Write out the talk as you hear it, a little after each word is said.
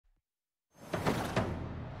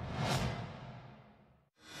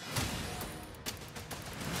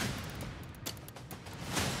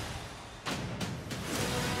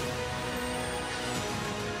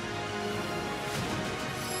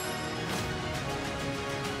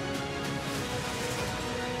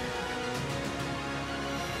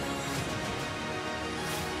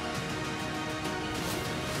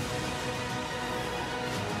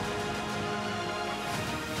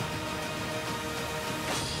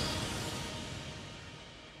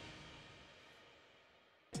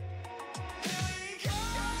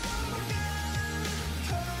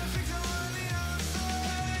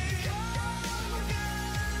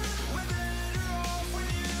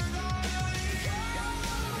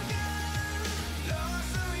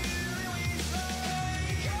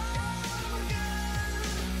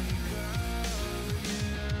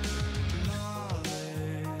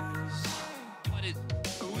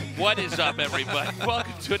What is up, everybody?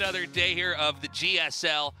 Welcome to another day here of the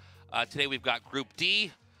GSL. Today we've got Group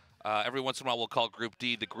D. Every once in a while we'll call Group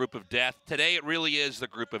D the Group of Death. Today it really is the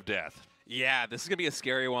Group of Death. Yeah, this is going to be a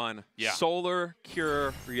scary one. Yeah. Solar,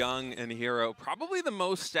 Cure, Ryung, and Hero. Probably the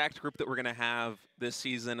most stacked group that we're going to have this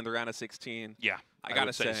season in the round of 16. Yeah, I got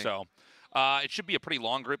to say so. It should be a pretty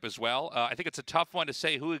long group as well. I think it's a tough one to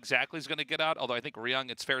say who exactly is going to get out, although I think Ryung,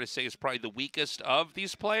 it's fair to say, is probably the weakest of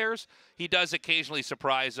these players. He does occasionally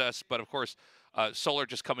surprise us, but of course, Solar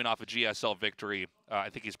just coming off a GSL victory, I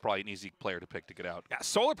think he's probably an easy player to pick to get out. Yeah,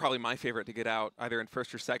 Solar probably my favorite to get out, either in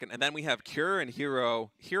first or second. And then we have Cure and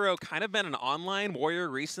Hero. Hero kind of been an online warrior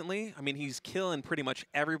recently. I mean, he's killing pretty much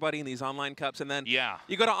everybody in these online cups. And then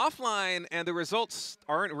you go to offline, and the results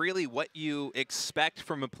aren't really what you expect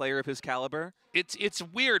from a player of his caliber. It's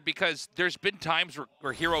weird because there's been times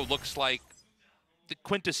where Hero looks like the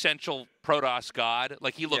quintessential Protoss god.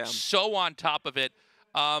 Like, he looks so on top of it.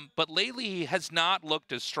 But lately, he has not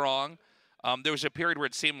looked as strong. There was a period where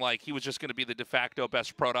it seemed like he was just going to be the de facto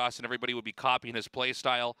best Protoss, and everybody would be copying his play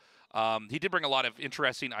style. He did bring a lot of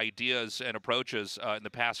interesting ideas and approaches in the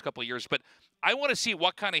past couple of years. But I want to see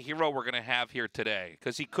what kind of hero we're going to have here today,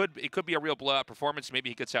 because it could be a real blowout performance. Maybe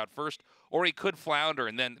he gets out first, or he could flounder,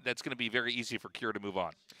 and then that's going to be very easy for Cure to move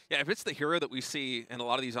on. Yeah, if it's the hero that we see in a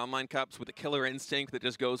lot of these online cups with the killer instinct that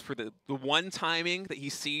just goes for the one timing that he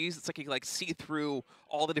sees, it's like he can see through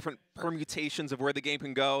all the different permutations of where the game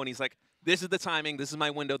can go, and he's like, this is the timing, this is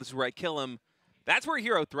my window, this is where I kill him. That's where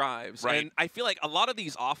Hero thrives. Right. And I feel like a lot of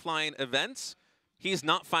these offline events, he's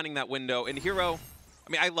not finding that window. And Hero,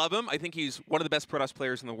 I mean, I love him. I think he's one of the best Protoss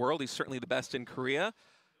players in the world. He's certainly the best in Korea.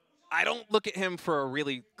 I don't look at him for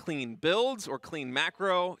really clean builds or clean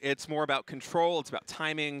macro. It's more about control. It's about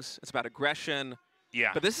timings. It's about aggression.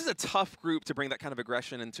 Yeah. But this is a tough group to bring that kind of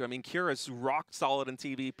aggression into. I mean, Kira is rock solid in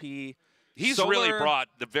TVP. He's really brought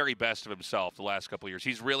the very best of himself the last couple of years.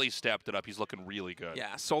 He's really stepped it up. He's looking really good.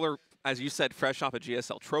 Yeah, Solar, as you said, fresh off a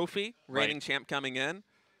GSL trophy, reigning champ coming in.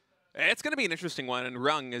 It's going to be an interesting one, and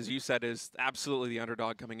Ryung, as you said, is absolutely the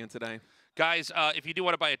underdog coming in today. Guys, if you do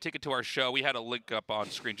want to buy a ticket to our show, we had a link up on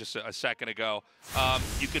screen just a second ago.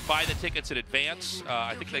 You could buy the tickets in advance.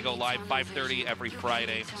 I think they go live 5:30 every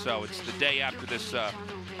Friday, so it's the day after this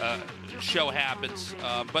show happens.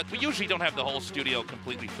 But we usually don't have the whole studio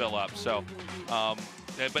completely fill up. So,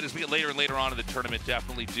 but as we get later and later on in the tournament,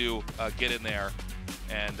 definitely do get in there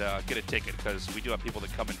and get a ticket, because we do have people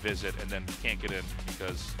that come and visit and then can't get in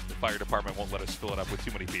because the fire department won't let us fill it up with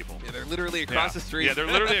too many people. Yeah, they're literally across the street. Yeah, they're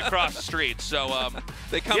literally across the street. So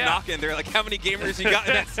they come knocking. They're like, "How many gamers you got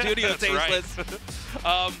in that studio, Tasteless?"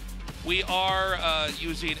 Right. We are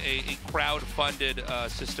using a crowd-funded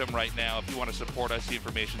system right now. If you want to support us, the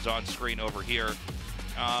information's on screen over here.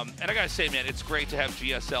 And I gotta say, man, it's great to have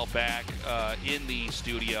GSL back in the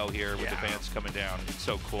studio here with the fans coming down. It's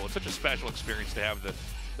so cool. It's such a special experience to have the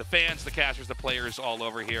fans, the casters, the players all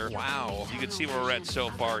over here. Wow. You can see where we're at so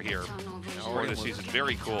far here for this season.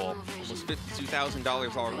 Very cool. Almost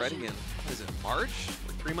 $52,000 already in, is it March?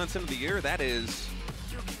 We're 3 months into the year. That is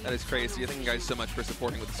crazy. Thank you guys so much for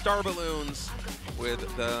supporting with the Star Balloons, with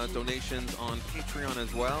the donations on Patreon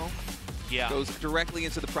as well. Yeah. Goes directly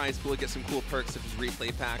into the prize pool. Get some cool perks such as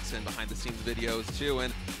replay packs and behind-the-scenes videos too.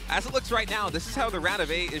 And as it looks right now, this is how the round of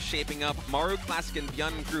 8 is shaping up. Maru, Classic, and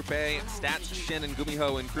Byun in Group A. Stats, Shin, and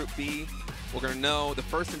Gumiho in Group B. We're going to know the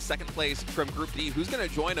first and second place from Group D. Who's going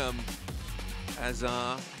to join them? As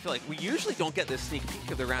I feel like we usually don't get this sneak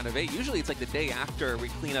peek of the round of 8. Usually it's like the day after we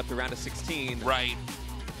clean up the round of 16. Right.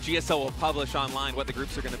 GSL will publish online what the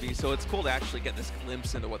groups are going to be, so it's cool to actually get this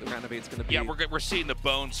glimpse into what the round of 8 is going to be. Yeah, we're seeing the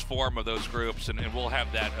bones form of those groups, and we'll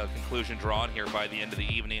have that conclusion drawn here by the end of the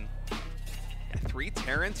evening. Yeah, 3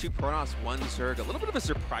 Terran, 2 Protoss, 1 Zerg. A little bit of a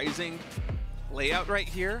surprising layout right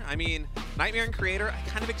here. I mean, Nightmare and Creator, I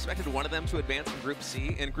kind of expected one of them to advance in Group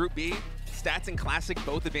C. In Group B, Stats and Classic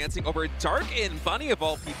both advancing over Dark and Bunny of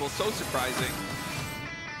all people. So surprising.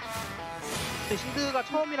 신드가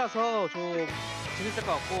처음이라서 좀 재밌을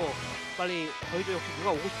것 같고, 빨리 저희도 역시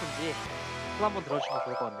누가 오고 싶은지 또 한번 들어주시면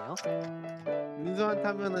좋을 것 같네요. 민수한테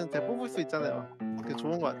하면은 제가 뽑을 수 있잖아요. 그게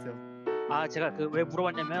좋은 것 같아요. 아, 제가 왜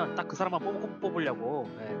물어봤냐면 딱 그 사람만 뽑으려고.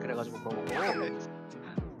 네, 그래가지고 물어보고.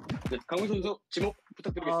 네, 강훈 선수 지목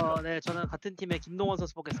부탁드리겠습니다. 네, 저는 같은 팀의 김동원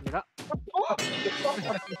선수 뽑겠습니다.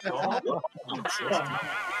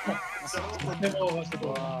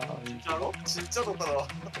 진짜로? 진짜 좋다.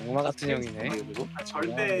 엉마 같은 형이네.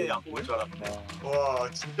 절대 안 뽑을 줄 알았네. 와,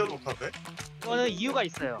 진짜 독하네. 이거는 이유가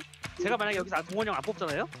있어요. 제가 만약에 여기서 동원 형 안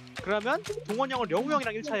뽑잖아요? 그러면 동원 형은 령우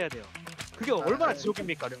형이랑 1차 해야 돼요. 그게 얼마나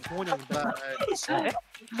지옥입니까, 동원 형입니다. 네?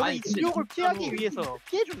 이거는 이 지옥을 피하기 위해서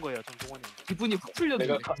피해준 거예요, 전 동원이. 기분이 확 풀렸네.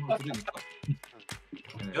 내가 그거 들으니까.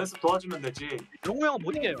 네. 연습 도와주면 되지. 용우 형은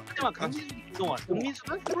못 이겨요. 하지만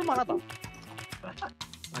강민수는 해볼만하다.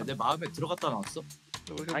 아, 내 마음에 들어갔다 나왔어.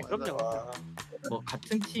 아니 그럼요. 와. 뭐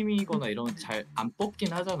같은 팀이거나 이러면 잘 안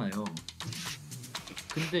뽑긴 하잖아요.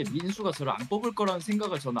 근데 민수가 저를 안 뽑을 거라는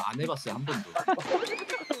생각을 저는 안 해봤어요, 한 번도.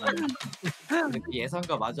 근데 그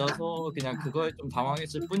예상과 맞아서 그냥 그거에 좀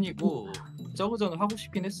당황했을 뿐이고 저그전을 하고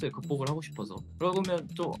싶긴 했어요. 극복을 하고 싶어서. 그러면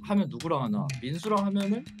또 하면 누구랑 하나? 민수랑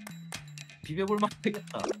하면은 비벼볼만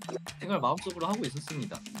하겠다 생각을 마음속으로 하고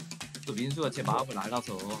있었습니다. 또 민수가 제 마음을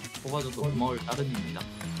알아서 뽑아줘서 고마울 따름입니다.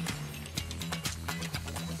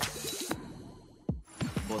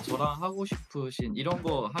 뭐 저랑 하고 싶으신 이런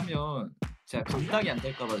거 하면 제가 감당이 안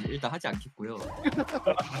될까봐 일단 하지 않겠고요.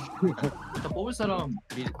 일단 뽑을 사람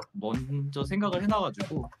먼저 생각을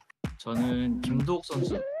해놔가지고 저는 김도욱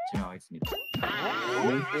선수 지명하겠습니다.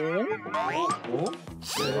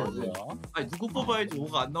 네. 아니 누구 뽑아야지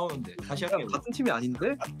 5가 안 나오는데 다시 할게요. 같은 팀이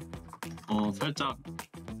아닌데? 살짝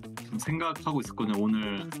좀 생각하고 있었거든요.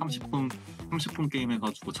 오늘 30분 게임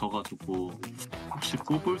해가지고 져가지고 혹시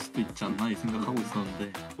뽑을 수도 있지 않나 이 생각하고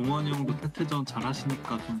있었는데 동원이 형도 태태전 잘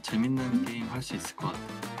하시니까 좀 재밌는 게임 할 수 있을 것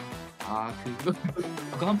같아요. 아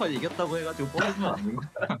그거 한 판 이겼다고 해가지고 뽑으면 안 되는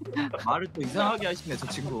거야. 말을 또 이상하게 하시네 저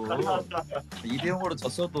친구. 2대0으로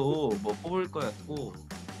졌어도 뭐 뽑을 거였고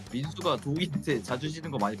민수가 도우이한테 자주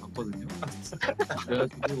지는 거 많이 봤거든요.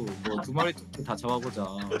 그래가지고 뭐 두 마리 토끼 다 잡아보자.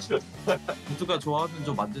 민수가 좋아하면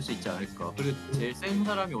좀 만들 수 있지 않을까. 그리고 제일 센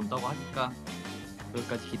사람이 온다고 하니까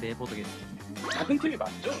그것까지 기대해 보겠습니다. 같은 팀이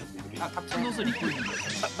맞죠? 같은 옷을 입고 있는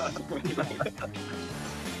거예요.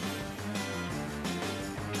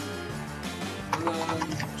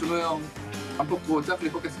 저는 준호 형 안 뽑고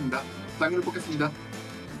짝을 뽑겠습니다. 짱이를 뽑겠습니다.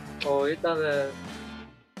 일단은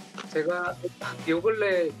제가 요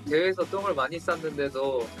근래 대회에서 똥을 많이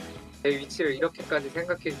쌌는데도 제 위치를 이렇게까지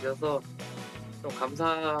생각해 주셔서 좀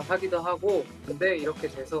감사하기도 하고 근데 이렇게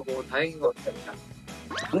돼서 뭐 다행인 것 같습니다.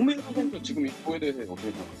 공민수 선수 지금 이 보에 대해서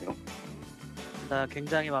어떻게 생각하세요? 나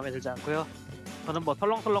굉장히 마음에 들지 않고요. 저는 뭐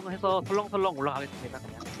설렁설렁해서 설렁설렁 올라가겠습니다.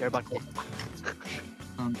 그냥 열받게.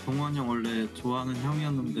 난 동원이 형 원래 좋아하는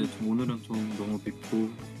형이었는데 좀 오늘은 좀 너무 밉고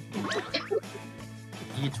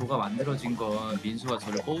이 조가 만들어진 건 민수가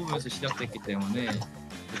저를 뽑으면서 시작됐기 때문에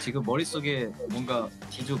지금 머릿속에 뭔가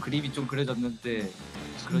D조 그림이 좀 그려졌는데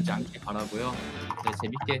그러지 않길 바라고요. 네,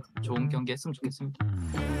 재밌게 좋은 경기 했으면 좋겠습니다.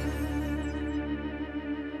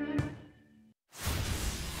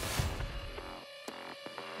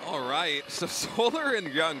 All right, so Solar and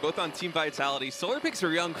Ryung both on Team Vitality. Solar picks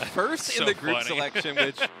Ryung first in the group selection,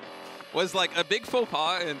 which was like a big faux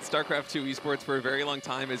pas in StarCraft 2 esports for a very long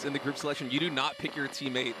time. Is in the group selection, you do not pick your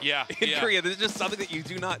teammate. In Korea, this is just something that you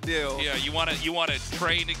do not do. Yeah, you want to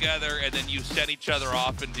train together, and then you send each other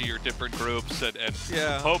off into your different groups, and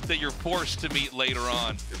hope that you're forced to meet later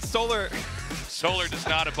on. Solar does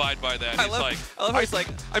not abide by that. I love how he's like,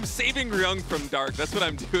 I'm saving Ryung from Dark. That's what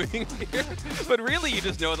I'm doing here. But really, you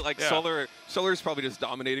just know that like Solar's probably just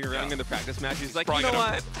dominating Ryung in the practice match. He's like, you know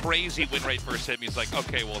what? Crazy win rate first hit. He's like,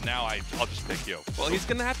 okay, well now I'll just pick you. Well, he's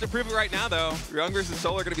gonna have to prove it right now, though. Ryung versus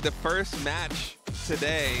Solar gonna be the first match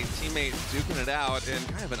today. Teammates duking it out in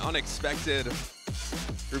kind of an unexpected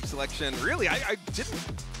group selection. Really, I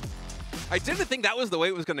didn't think that was the way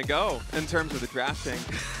it was going to go in terms of the drafting.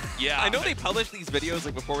 Yeah. I know they publish these videos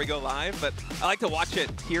like before we go live, but I like to watch it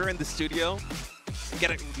here in the studio,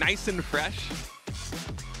 get it nice and fresh.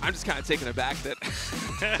 I'm just kind of taken aback that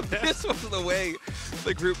this was the way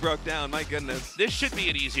the group broke down. My goodness. This should be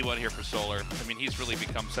an easy one here for Solar. I mean, he's really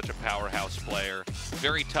become such a powerhouse player.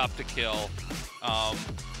 Very tough to kill.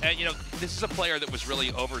 And, you know, this is a player that was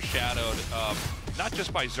really overshadowed, not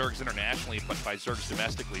just by Zergs internationally, but by Zergs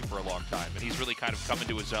domestically for a long time. And he's really kind of come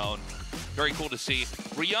into his own. Very cool to see.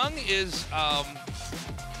 Ryung is,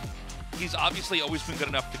 he's obviously always been good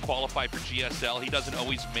enough to qualify for GSL. He doesn't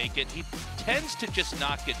always make it. He tends to just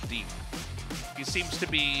not get deep. He seems to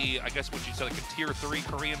be, I guess what you said, like a tier 3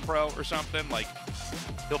 Korean pro or something. Like,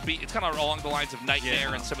 he'll be, it's kind of along the lines of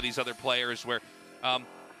Nightmare and some of these other players where,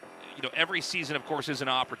 you know, every season, of course, is an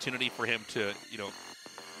opportunity for him to, you know,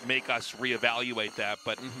 make us reevaluate that.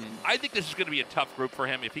 But I think this is going to be a tough group for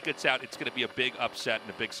him. If he gets out, it's going to be a big upset and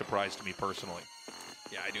a big surprise to me personally.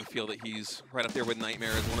 Yeah, I do feel that he's right up there with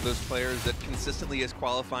Nightmare as one of those players that consistently is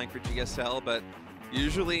qualifying for GSL, but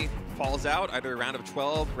usually falls out either round of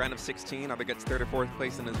 12, round of 16, either gets 3rd or 4th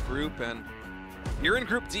place in his group. And here in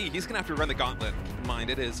Group D, he's going to have to run the gauntlet. Keep in mind,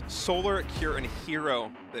 it is Solar, Cure, and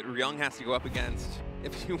Hero that Ryung has to go up against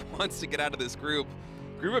if he wants to get out of this group.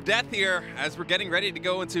 Group of death here as we're getting ready to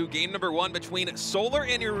go into game number 1 between Solar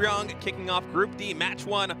and Ryung, kicking off Group D, Match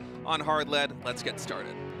 1 on hard lead. Let's get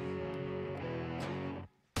started.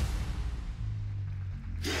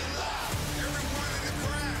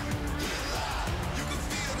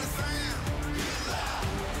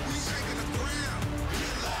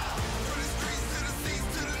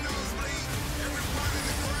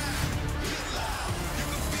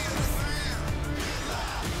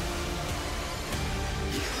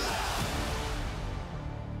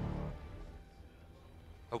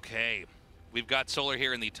 Okay, we've got Solar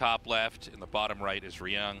here in the top left, in the bottom right is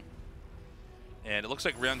Ryung. And it looks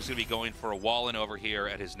like Ryung's going to be going for a wall-in over here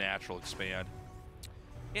at his natural expand.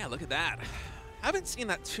 Yeah, look at that. Haven't seen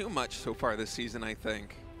that too much so far this season, I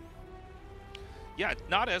think. Yeah,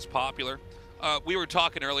 not as popular. We were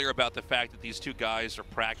talking earlier about the fact that these two guys are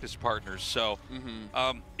practice partners, so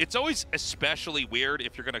it's always especially weird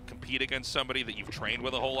if you're going to compete against somebody that you've trained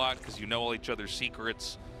with a whole lot because you know all each other's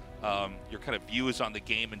secrets. Your kind of views on the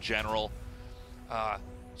game in general.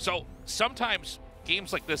 So sometimes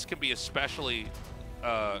games like this can be especially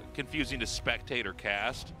confusing to spectate or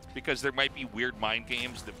cast because there might be weird mind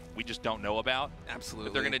games that we just don't know about. Absolutely.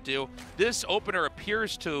 That they're going to do. This opener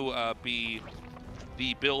appears to be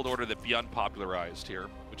the build order that Byun popularized here,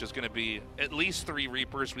 which is going to be at least 3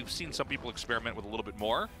 Reapers. We've seen some people experiment with a little bit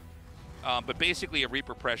more. But basically a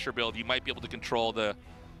Reaper pressure build, you might be able to control the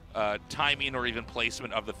timing or even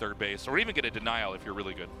placement of the third base, or even get a denial if you're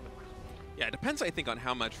really good. Yeah, it depends, I think, on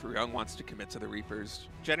how much Ryung wants to commit to the Reapers.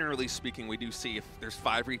 Generally speaking, we do see if there's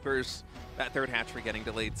 5 Reapers, that third hatchery getting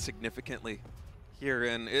delayed significantly here.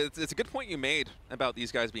 And it's a good point you made about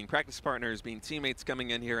these guys being practice partners, being teammates coming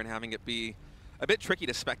in here and having it be a bit tricky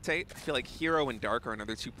to spectate. I feel like Hero and Dark are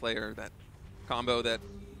another 2-player that combo that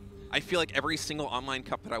I feel like every single online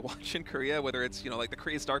cup that I watch in Korea, whether it's, like the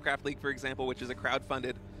Korea StarCraft League, for example, which is a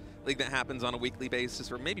crowd-funded league that happens on a weekly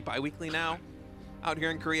basis, or maybe bi-weekly now out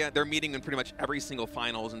here in Korea, they're meeting in pretty much every single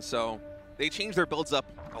finals, and so they change their builds up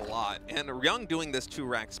a lot. And Ryung doing this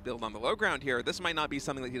 2-Rax build on the low ground here, this might not be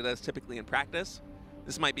something that he does typically in practice.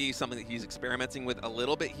 This might be something that he's experimenting with a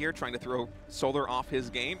little bit here, trying to throw Solar off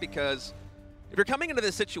his game, because if you're coming into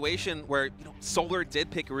this situation where Solar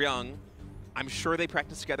did pick Ryung, I'm sure they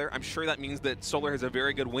practice together. I'm sure that means that Solar has a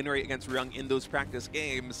very good win rate against Ryung in those practice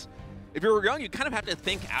games. If you're Ryung, you kind of have to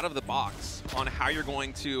think out of the box on how you're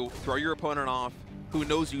going to throw your opponent off, who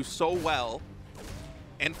knows you so well,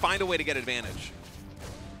 and find a way to get advantage.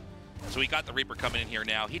 So we got the Reaper coming in here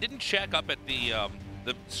now. He didn't check up at the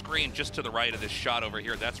screen just to the right of this shot over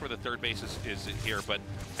here. That's where the third base is here, but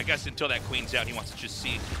I guess until that queen's out, he wants to just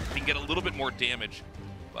see if he can get a little bit more damage.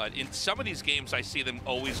 But in some of these games, I see them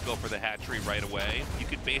always go for the hatchery right away. You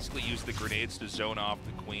could basically use the grenades to zone off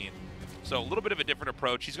the queen. So a little bit of a different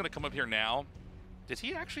approach. He's going to come up here now. Did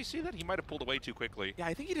he actually see that? He might have pulled away too quickly. Yeah,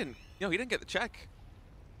 I think he didn't. He didn't get the check.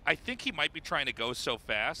 I think he might be trying to go so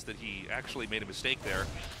fast that he actually made a mistake there.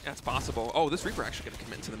 That's possible. Oh, this Reaper actually going to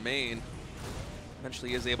commit into the main.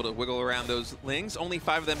 Eventually is able to wiggle around those Lings. Only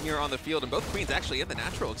 5 of them here on the field, and both queens actually in the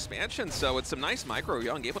natural expansion. So it's some nice micro.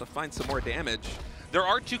 Ryung able to find some more damage. There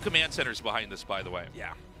are 2 command centers behind this, by the way.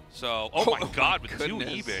 Yeah. So, oh my God, with 2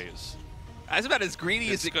 eBays. That's about as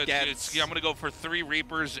greedy as it gets. I'm going to go for 3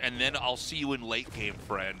 Reapers, and then I'll see you in late game,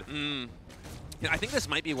 friend. I think this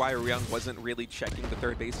might be why Ryung wasn't really checking the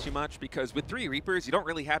third base too much, because with 3 Reapers, you don't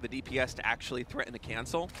really have the DPS to actually threaten a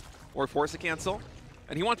cancel or force a cancel.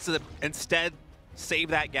 And he wants to instead save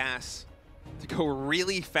that gas to go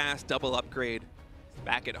really fast double upgrade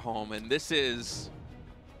back at home. And this is...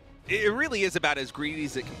 It really is about as greedy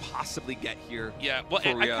as it can possibly get here. Yeah, well,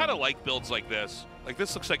 I kind of like builds like this. Like,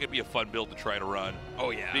 this looks like it'd be a fun build to try to run.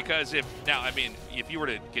 Oh, yeah. Because if you were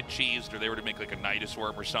to get cheesed or they were to make like a Nidus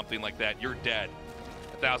Worm or something like that, you're dead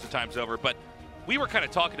 1,000 times over. But we were kind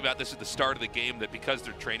of talking about this at the start of the game, that because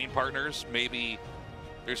they're training partners, maybe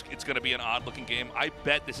it's going to be an odd-looking game. I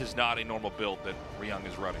bet this is not a normal build that Ryung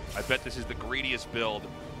is running. I bet this is the greediest build.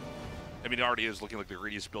 I mean, it already is looking like the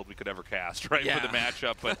greediest build we could ever cast, right, for the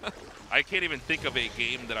matchup. But I can't even think of a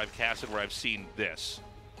game that I've casted where I've seen this.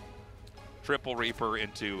 Triple Reaper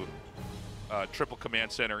into triple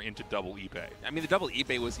command center into double eBay. I mean, the double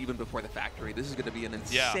eBay was even before the factory. This is going to be an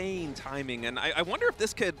insane timing. And I wonder if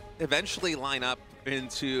this could eventually line up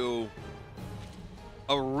into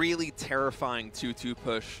a really terrifying 2-2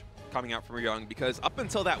 push coming out from Ryung, because up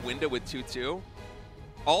until that window with 2-2,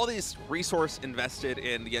 all this resource invested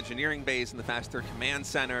in the engineering base and the faster command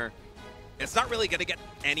center, it's not really going to get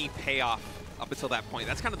any payoff up until that point.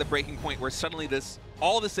 That's kind of the breaking point where suddenly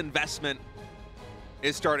all this investment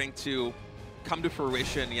is starting to come to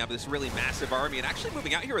fruition. You have this really massive army, and actually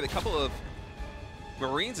moving out here with a couple of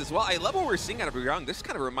Marines as well. I love what we're seeing out of Ryung. This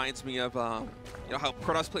kind of reminds me of you know, how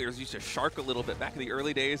Protoss players used to shark a little bit back in the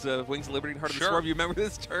early days of Wings of Liberty and Heart of the Swarm. You remember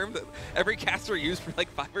this term that every caster used for like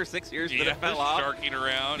 5 or 6 years, but it fell off? Sharking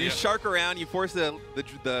around. You shark around, you force the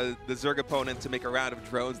Zerg opponent to make a round of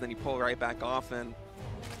drones, then you pull right back off. And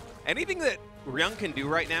anything that Ryung can do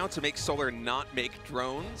right now to make Solar not make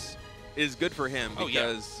drones is good for him,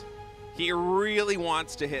 because he really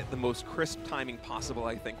wants to hit the most crisp timing possible,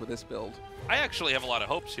 I think, with this build. I actually have a lot of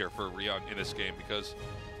hopes here for Ryung in this game because,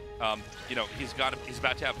 you know, he's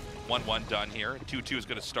about to have 1-1 done here. 2-2 is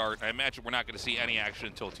going to start. I imagine we're not going to see any action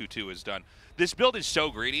until 2-2 is done. This build is so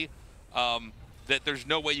greedy that there's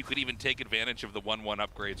no way you could even take advantage of the 1-1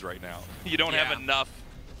 upgrades right now. You don't have enough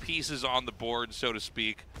pieces on the board, so to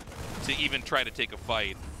speak, to even try to take a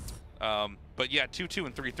fight. But yeah, 2-2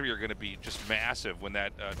 and 3-3 are going to be just massive when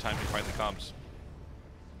that timing finally comes.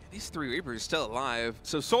 These 3 Reapers are still alive.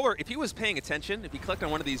 So Solar, if he was paying attention, if he clicked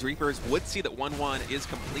on one of these Reapers, would see that 1-1 is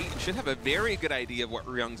complete and should have a very good idea of what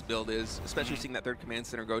Ryung's build is, especially seeing that 3rd command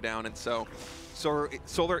center go down. And so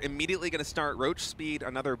Solar immediately going to start Roach Speed,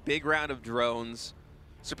 another big round of drones.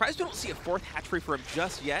 Surprised we don't see a 4th hatchery for him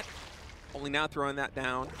just yet. Only now throwing that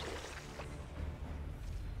down.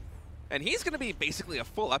 And he's going to be basically a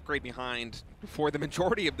full upgrade behind for the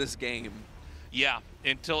majority of this game. Yeah,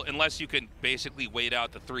 unless you can basically wait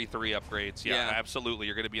out the 3-3 upgrades. Yeah, absolutely.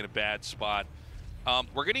 You're going to be in a bad spot.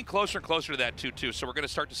 We're getting closer and closer to that 2-2, so we're going to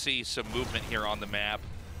start to see some movement here on the map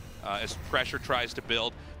as pressure tries to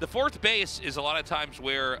build. The 4th base is a lot of times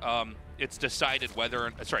where it's decided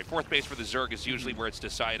whether, sorry, 4th base for the Zerg is usually where it's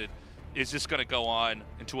decided, is this going to go on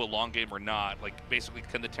into a long game or not? Like, basically,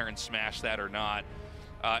 can the Terran smash that or not?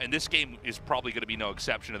 And this game is probably going to be no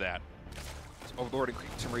exception to that. Overlord and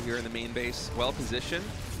Creep Timber here in the main base, well positioned,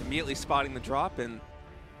 immediately spotting the drop, and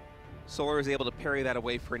Solar is able to parry that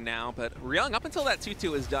away for now. But Ryung, up until that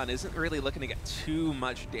 2-2 is done, isn't really looking to get too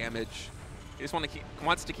much damage. He just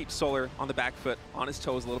wants to keep Solar on the back foot, on his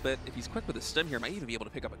toes a little bit. If he's quick with his stim here, might even be able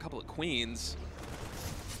to pick up a couple of queens.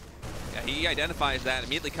 Yeah, he identifies that,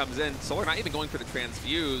 immediately comes in. Solar not even going for the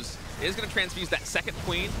transfuse. He is going to transfuse that 2nd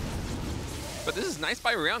queen. But this is nice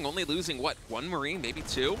by Ryung, only losing, what, 1 Marine, maybe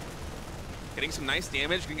 2? Getting some nice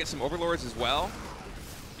damage, can get some Overlords as well.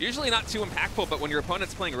 Usually not too impactful, but when your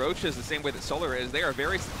opponent's playing Roaches the same way that Solar is, they are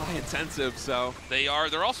very supply intensive, so. They are.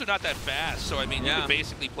 They're also not that fast, so I mean, you can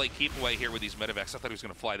basically play keep away here with these Medivacs. I thought he was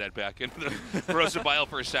going to fly that back into the Corrosive Bile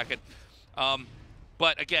for a second.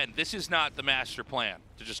 But again, this is not the master plan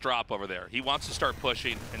to just drop over there. He wants to start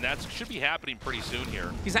pushing, and that should be happening pretty soon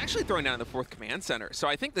here. He's actually throwing down in the 4th command center, so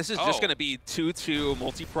I think this is just going to be 2-2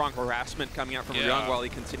 multi-prong harassment coming out from Ryung while he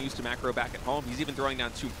continues to macro back at home. He's even throwing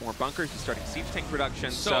down 2 more bunkers. He's starting siege tank production.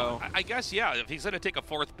 So I guess, yeah, if he's going to take a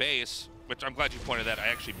 4th base, which I'm glad you pointed that. I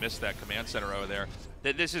actually missed that command center over there.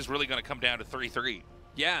 Then this is really going to come down to 3-3.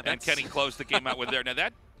 Yeah, and can he close the game out with there? Now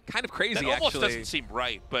that kind of crazy. That almost doesn't seem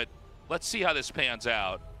right, but let's see how this pans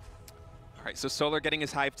out. All right, so Solar getting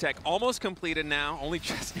his Hive Tech almost completed now, only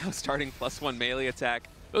just now starting +1 melee attack.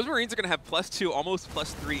 Those Marines are going to have +2, almost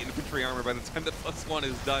 +3 infantry armor by the time the +1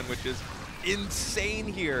 is done, which is insane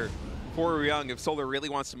here for Ryung if Solar really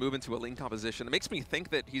wants to move into a lean composition. It makes me think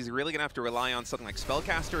that he's really going to have to rely on something like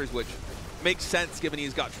Spellcasters, which makes sense given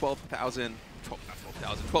he's got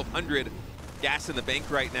 1,200 gas in the bank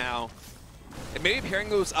right now. And maybe pairing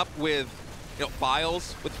those up with, you know,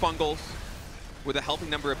 Vials, with Fungals, with a helping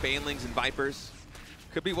number of Banelings and Vipers.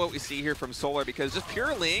 Could be what we see here from Solar, because just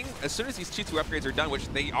pure Ling, as soon as these 2-2 upgrades are done, which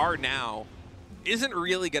they are now, isn't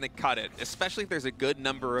really going to cut it, especially if there's a good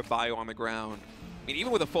number of bio on the ground. I mean,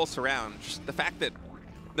 even with a full surround, just the fact that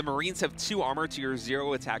the Marines have 2 armor to your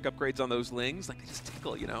 0 attack upgrades on those Lings, like, they just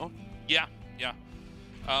tickle, you know? Yeah, yeah.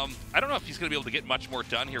 I don't know if he's going to be able to get much more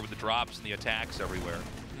done here with the drops and the attacks everywhere.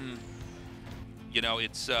 You know,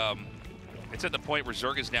 it's at the point where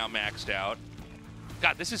Zerg is now maxed out.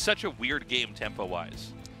 God, this is such a weird game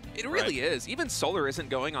tempo-wise. It really is. Even Solar isn't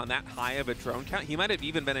going on that high of a drone count. He might have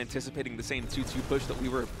even been anticipating the same 2-2 push that we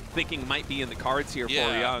were thinking might be in the cards here for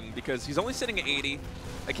Ryung, because he's only sitting at 80.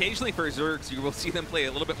 Occasionally for Zergs, you will see them play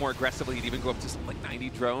a little bit more aggressively and even go up to like 90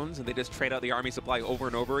 drones, and they just trade out the army supply over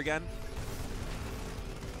and over again.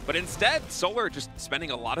 But instead, Solar just spending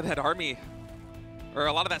a lot of that army, or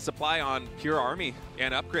a lot of that supply on pure army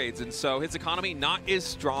and upgrades, and so his economy not as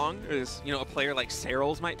strong as, you know, a player like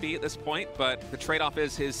Serral's might be at this point, but the trade-off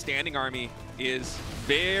is his standing army is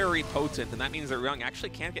very potent, and that means that Ryung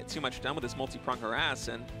actually can't get too much done with his multi-prong harass,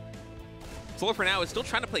 and Solar for now is still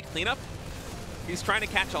trying to play cleanup. He's trying to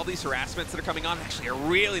catch all these harassments that are coming on. Actually, a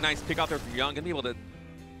really nice pick out there from Ryung, gonna be able to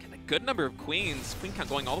get a good number of queens. Queen count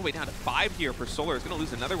going all the way down to 5 here for Solar. He's gonna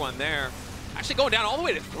lose another one there. Actually going down all the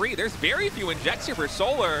way to 3. There's very few injects here for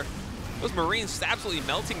Solar. Those Marines absolutely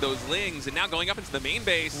melting those Lings, and now going up into the main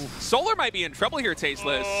base. Ooh. Solar might be in trouble here,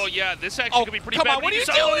 Tasteless. Oh, yeah, this actually could be pretty bad. Come on, what are you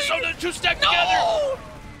doing? So the two stacked together.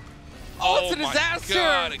 Oh, it's a disaster.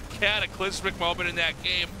 God, a cataclysmic moment in that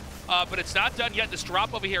game. But it's not done yet. This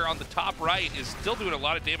drop over here on the top right is still doing a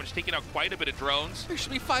lot of damage, taking out quite a bit of drones. There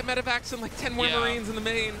should be 5 medevacs and like 10 more Marines in the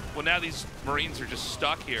main. Well, now these Marines are just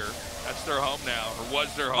stuck here. That's their home now, or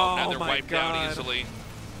was their home. Now they're wiped out easily.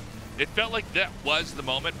 It felt like that was the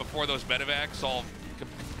moment before those medevacs all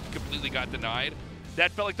completely got denied.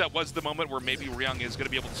 That felt like that was the moment where maybe Ryung is going to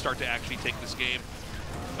be able to start to actually take this game.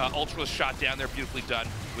 Ultra shot down there, beautifully done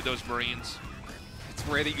with those Marines. It's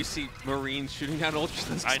rare that you see Marines shooting down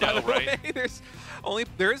Ultras. I know, right?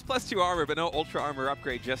 There is +2 armor, but no Ultra armor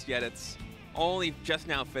upgrade just yet. It's only just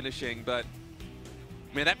now finishing, but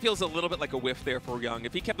man, that feels a little bit like a whiff there for Ryung.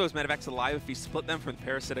 If he kept those medevacs alive, if he split them from the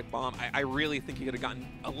parasitic bomb, I really think he could have gotten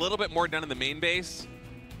a little bit more done in the main base.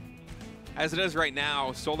 As it is right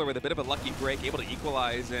now, Solar with a bit of a lucky break, able to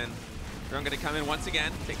equalize, and Ryung going to come in once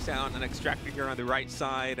again, takes down an extractor here on the right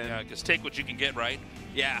side. And yeah, just take what you can get, right?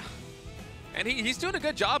 Yeah. And he's doing a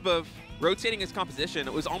good job of rotating his composition.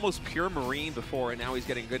 It was almost pure Marine before, and now he's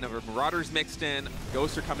getting a good number of Marauders mixed in.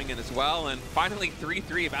 Ghosts are coming in as well, and finally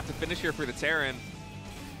 3-3 about to finish here for the Terran.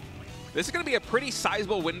 This is going to be a pretty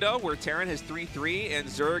sizable window where Terran has 3-3, and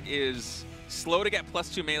Zerg is slow to get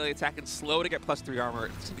 +2 melee attack and slow to get +3 armor.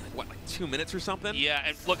 It's going to be like, what, like 2 minutes or something? Yeah,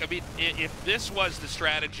 and look, I mean, if this was the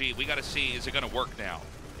strategy, we got to see, is it going to work now?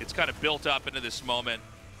 It's kind of built up into this moment.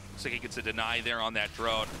 Looks like he gets a deny there on that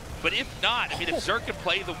drone. But if not, I mean, if Zerg can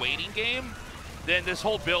play the waiting game, then this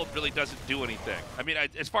whole build really doesn't do anything. I mean,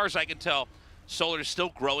 as far as I can tell, Solar is still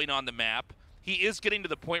growing on the map. He is getting to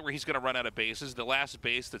the point where he's going to run out of bases. The last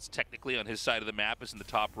base that's technically on his side of the map is in the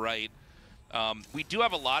top right. We do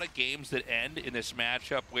have a lot of games that end in this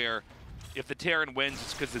matchup where if the Terran wins,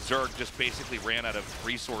 it's because the Zerg just basically ran out of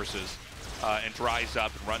resources and dries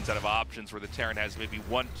up and runs out of options, where the Terran has maybe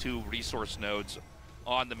 1-2 resource nodes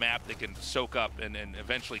on the map that can soak up and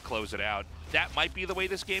eventually close it out. That might be the way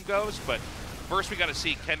this game goes, but first we got to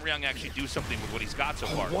see, can Ryung actually do something with what he's got so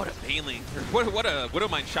far? What a Baneling. What a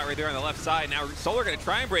Widowmine shot right there on the left side. Now Solar going to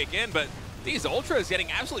try and break in, but these Ultras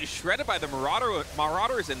getting absolutely shredded by the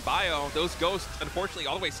Marauders in Bio. Those Ghosts, unfortunately,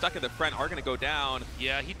 all the way stuck in the front, are going to go down.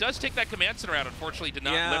 Yeah, he does take that command center out. Unfortunately, did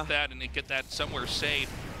not lift that and get that somewhere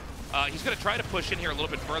safe. He's going to try to push in here a little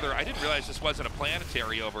bit further. I didn't realize this wasn't a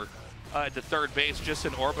planetary over at the third base, just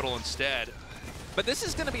an orbital instead. But this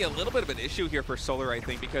is going to be a little bit of an issue here for Solar, I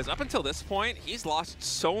think, because up until this point, he's lost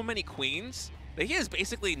so many queens that he has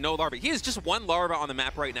basically no larva. He has just 1 larva on the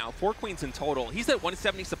map right now, 4 queens in total. He's at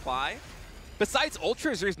 170 supply. Besides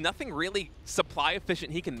Ultras, there's nothing really supply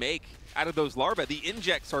efficient he can make out of those larvae. The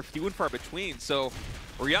injects are few and far between. So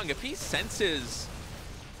Ryung, if he senses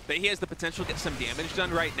that he has the potential to get some damage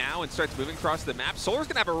done right now and starts moving across the map, Solar's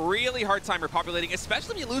going to have a really hard time repopulating,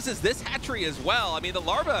 especially if he loses this hatchery as well. I mean, the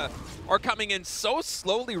larvae are coming in so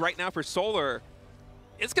slowly right now for Solar.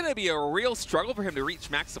 It's going to be a real struggle for him to reach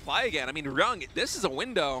max supply again. I mean, Ryung, this is a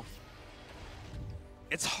window.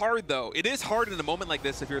 It's hard, though. It is hard in a moment like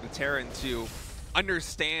this if you're the Terran to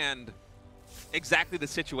understand exactly the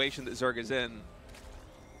situation that Zerg is in.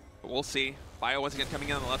 But we'll see. Bio once again coming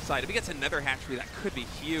in on the left side. If he gets another hatchery, that could be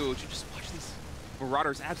huge. You just watch these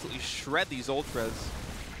Marauders absolutely shred these Ultras.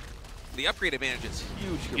 The upgrade advantage is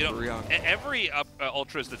huge here for Ryung. Every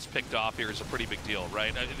Ultras that's picked off here is a pretty big deal,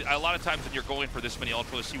 right? A lot of times when you're going for this many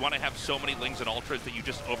Ultras, you want to have so many Lings and Ultras that you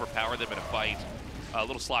just overpower them in a fight. A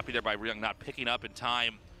little sloppy there by Ryung, not picking up in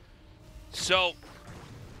time. So,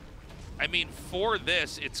 I mean, for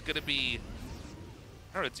this, it's going to be,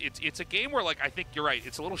 I don't know, it's a game where, like, I think you're right.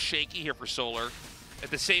 It's a little shaky here for Solar. At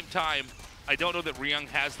the same time, I don't know that Ryung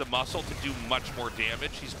has the muscle to do much more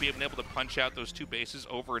damage. He's being able to punch out those 2 bases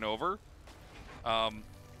over and over.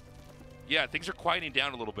 Yeah, things are quieting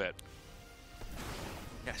down a little bit.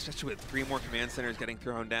 Yeah, especially with 3 more command centers getting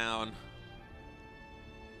thrown down.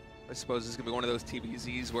 I suppose this is going to be one of those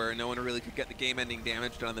TBZs where no one really could get the game-ending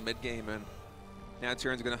damage done in the mid-game, and now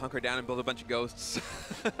Terran's going to hunker down and build a bunch of Ghosts.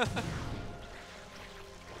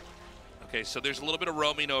 Okay, so there's a little bit of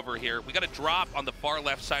roaming over here. We got a drop on the far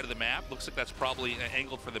left side of the map. Looks like that's probably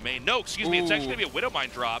angled for the main. No, excuse me, it's actually going to be a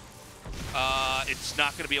Widowmine drop. It's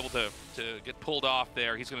not going to be able to get pulled off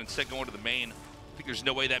there. He's going to instead go into the main. I think there's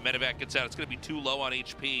no way that medevac gets out. It's going to be too low on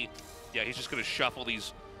HP. Yeah, he's just going to shuffle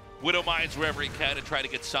these Widowmines wherever he can and try to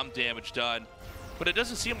get some damage done. But it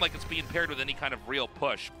doesn't seem like it's being paired with any kind of real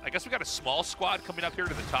push. I guess we got a small squad coming up here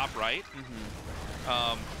to the top right.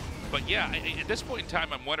 But yeah, at this point in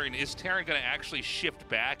time, I'm wondering, is Terran going to actually shift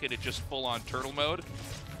back into just full-on turtle mode?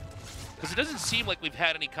 Because it doesn't seem like we've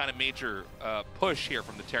had any kind of major push here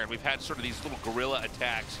from the Terran. We've had sort of these little guerrilla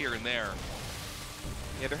attacks here and there.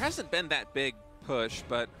 Yeah, there hasn't been that big push,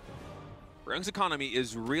 but Ryung's economy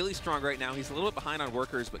is really strong right now. He's a little bit behind on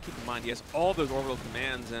workers, but keep in mind he has all those orbital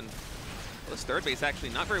commands, and this third base actually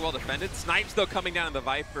not very well defended. Snipes, though, coming down on the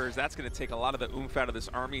Vipers. That's going to take a lot of the oomph out of this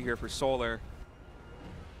army here for Solar,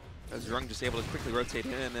 as Ryung just able to quickly rotate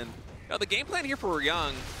in. And the game plan here for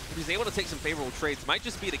Ryung, if he's able to take some favorable trades, might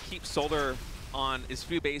just be to keep Solar on as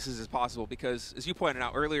few bases as possible, because, as you pointed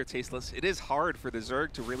out earlier, Tasteless, it is hard for the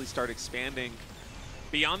Zerg to really start expanding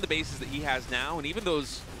beyond the bases that he has now, and even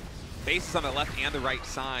those bases on the left and the right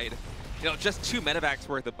side, just 2 medevacs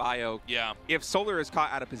worth of bio. Yeah. If Solar is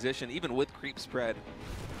caught out of position, even with creep spread,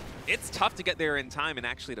 it's tough to get there in time and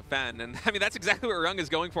actually defend. And I mean, that's exactly what Ryung is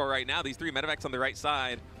going for right now. These 3 medevacs on the right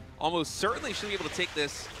side almost certainly should be able to take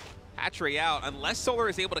this hatchery out, unless Solar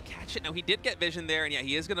is able to catch it. Now, he did get vision there, and yeah,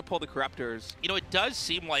 he is going to pull the Corruptors. It does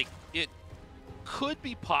seem like it could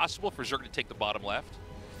be possible for Zerg to take the bottom left.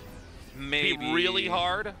 Maybe. Be really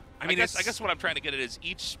hard. I mean, I guess what I'm trying to get at is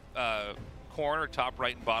each corner, top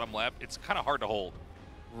right and bottom left, it's kind of hard to hold.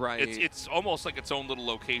 Right. It's almost like its own little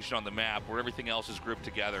location on the map where everything else is grouped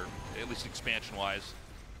together, at least expansion-wise.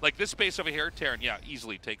 Like this space over here, Terran, yeah,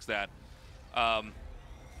 easily takes that.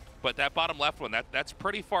 But that bottom left one, that's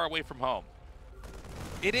pretty far away from home.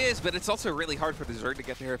 It is, but it's also really hard for the Zerg to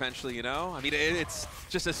get there eventually, I mean, it's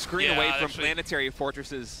just a screen away from planetary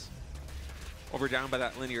fortresses over down by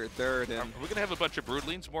that linear third. And we're going to have a bunch of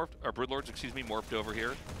Broodlings morphed, or Broodlords, excuse me, morphed over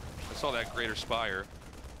here. I saw that Greater Spire.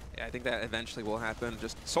 Yeah, I think that eventually will happen.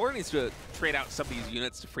 Just Solar needs to trade out some of these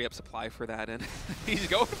units to free up supply for that, and he's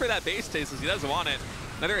going for that base, Tasteless. He doesn't want it.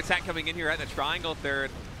 Another attack coming in here at the triangle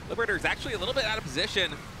third. Liberator is actually a little bit out of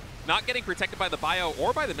position, not getting protected by the bio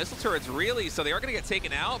or by the missile turrets, really, so they are going to get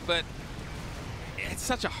taken out, but it's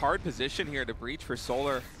such a hard position here to breach for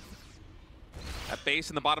Solar. That base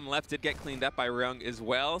in the bottom left did get cleaned up by Ryung as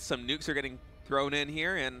well. Some nukes are getting thrown in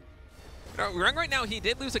here, and Ryung right now, he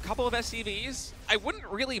did lose a couple of SCVs. I wouldn't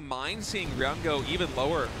really mind seeing Ryung go even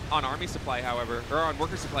lower on army supply, however, or on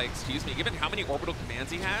worker supply, excuse me, given how many orbital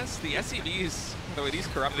commands he has. The SCVs, the way these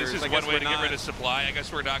Corruptors, this is one way to get rid of supply. I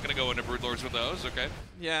guess we're not going to go into Broodlords with those, okay?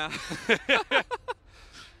 Yeah.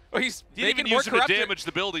 Well, he's you didn't even use them to damage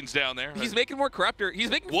the buildings down there. He's making more Corruptor. He's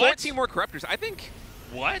making 14 more Corruptors. I think.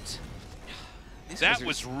 What? That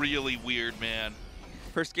was really weird, man.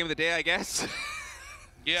 First game of the day, I guess.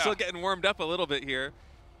 Yeah. Still getting warmed up a little bit here.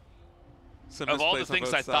 Of all the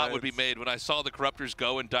things I thought would be made, when I saw the Corruptors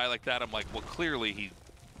go and die like that, I'm like, well, clearly he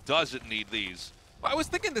doesn't need these. Well, I was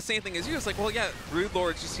thinking the same thing as you. I was like, well, yeah,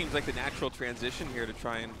 Broodlords just seems like the natural transition here to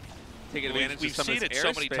try and take advantage of some of this airspace. We've seen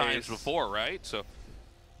it so many times before, right? So.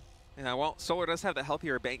 Yeah, well, Solar does have the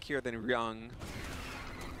healthier bank here than Ryung.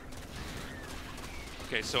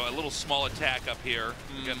 Okay, so a little small attack up here.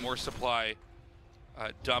 Again, more supply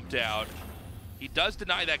dumped out. He does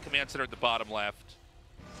deny that command center at the bottom left.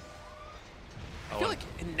 I feel like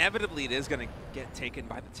inevitably it is going to get taken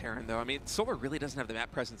by the Terran, though. I mean, Solar really doesn't have the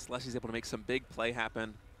map presence unless he's able to make some big play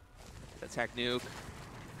happen. Attack nuke.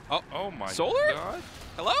 Oh my Solar? God.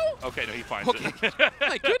 Hello? Okay, no, he finds it.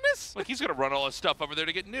 My goodness. Like, he's going to run all his stuff over there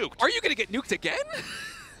to get nuked. Are you going to get nuked again?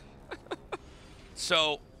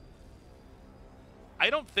 So, I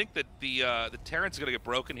don't think that the Terran's going to get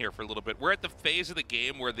broken here for a little bit. We're at the phase of the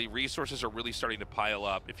game where the resources are really starting to pile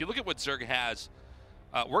up. If you look at what Zerg has,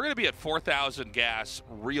 we're going to be at 4,000 gas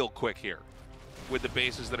real quick here with the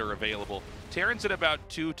bases that are available. Terran's at about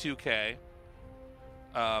 2K.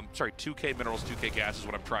 Sorry, 2K minerals, 2K gas is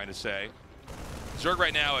what I'm trying to say. Zerg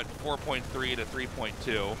right now at 4.3 to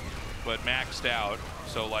 3.2, but maxed out.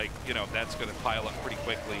 So, like, that's going to pile up pretty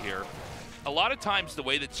quickly here. A lot of times the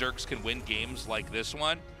way that Zergs can win games like this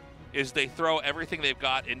one is they throw everything they've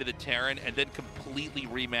got into the Terran and then completely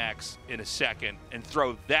remax in a second and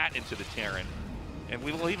throw that into the Terran. And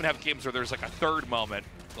we will even have games where there's like a third moment.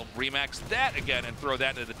 They'll remax that again and throw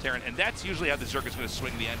that into the Terran. And that's usually how the Zerg is going to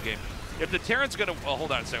swing the end game. If the Terran's going to, well,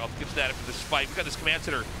 hold on a second, I'll get to that after this fight. We've got this command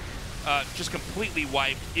center just completely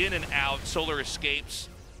wiped in and out. Solar escapes.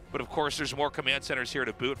 But of course, there's more command centers here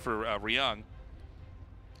to boot for Ryung.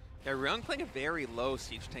 Yeah, Ryung playing a very low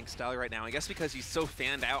siege tank style right now. I guess because he's so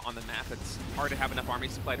fanned out on the map, it's hard to have enough army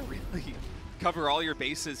supply to really cover all your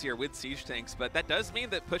bases here with siege tanks. But that does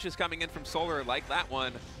mean that pushes coming in from Solar, like that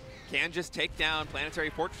one, can just take down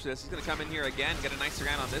planetary fortresses. He's going to come in here again, get a nice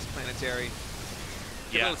round on this planetary.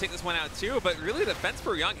 Be able to take this one out too, but really the defense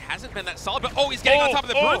for Ryung hasn't been that solid. But he's getting on top of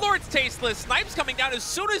the Broodlord's tasteless. Snipes coming down as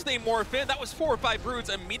soon as they morph in. That was 4 or 5 Broods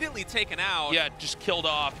immediately taken out. Yeah, just killed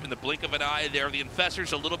off in the blink of an eye there. The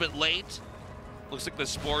Infestor's a little bit late. Looks like the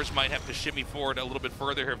Spores might have to shimmy forward a little bit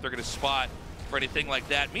further here if they're going to spot for anything like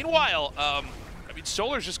that. Meanwhile, I mean,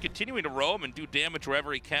 Solar's just continuing to roam and do damage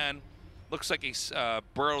wherever he can. Looks like a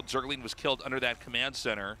burrowed Zergling was killed under that command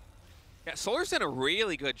center. Yeah, Solar's done a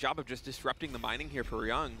really good job of just disrupting the mining here for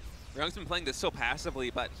Ryung. Ryung's been playing this so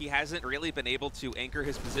passively, but he hasn't really been able to anchor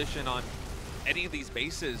his position on any of these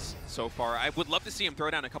bases so far. I would love to see him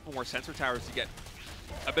throw down a couple more sensor towers to get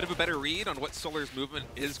a bit of a better read on what Solar's movement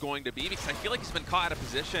is going to be, because I feel like he's been caught out of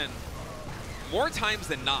position more times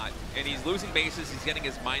than not, and he's losing bases, he's getting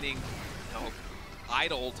his mining, you know,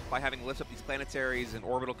 idled by having to lift up these planetaries and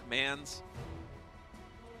orbital commands.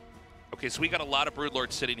 Okay, so we got a lot of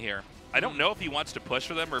Broodlords sitting here. I don't know if he wants to push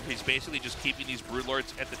for them or if he's basically just keeping these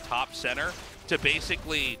Broodlords at the top center to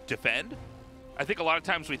basically defend. I think a lot of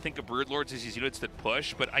times we think of Broodlords as these units that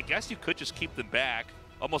push, but I guess you could just keep them back,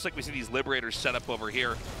 almost like we see these Liberators set up over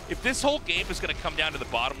here. If this whole game is going to come down to the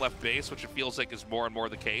bottom left base, which it feels like is more and more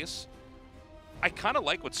the case, I kind of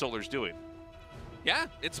like what Solar's doing. Yeah,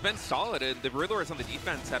 it's been solid, and the Broodlords on the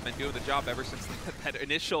defense have been doing the job ever since that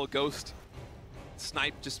initial Ghost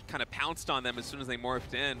snipe just kind of pounced on them as soon as they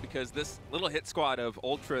morphed in, because this little hit squad of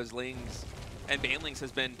Ultras, Lings, and Banelings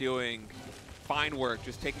has been doing fine work,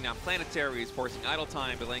 just taking down planetaries, forcing idle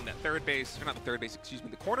time, delaying that third base, or not the third base, excuse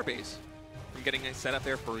me, the corner base from getting it set up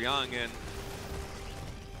there for Ryung. And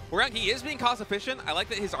Ryung, he is being cost efficient. I like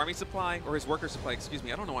that his army supply, or his worker supply, excuse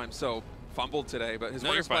me, I don't know why I'm so fumbled today, but his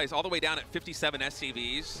worker supply is all the way down at 57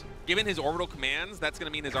 SCVs. Given his orbital commands, that's going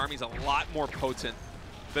to mean his army's a lot more potent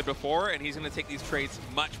than before, and he's going to take these trades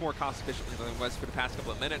much more cost efficiently than he was for the past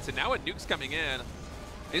couple of minutes. And now with nukes coming in,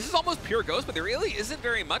 this is almost pure Ghost, but there really isn't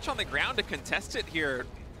very much on the ground to contest it here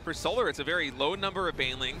for Solar. It's a very low number of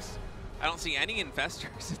Banelings. I don't see any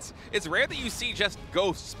Infestors. It's rare that you see just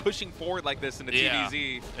Ghosts pushing forward like this in the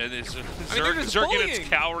TVZ. And it's Zerg units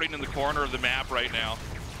cowering in the corner of the map right now.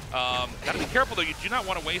 Gotta be careful though, you do not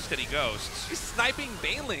want to waste any Ghosts. He's sniping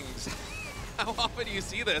Banelings. How often do you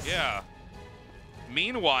see this? Yeah.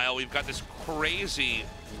 Meanwhile, we've got this crazy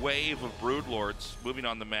wave of Broodlords moving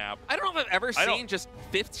on the map. I don't know if I've ever seen just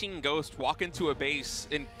 15 Ghosts walk into a base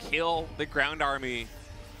and kill the ground army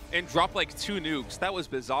and drop like 2 nukes. That was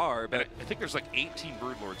bizarre. But I think there's like 18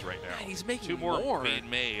 Broodlords right now. Yeah, he's making 2 more being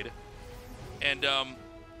made. And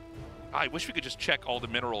I wish we could just check all the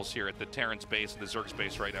minerals here at the Terran's base and the Zerg's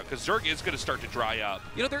base right now, because Zerg is going to start to dry up.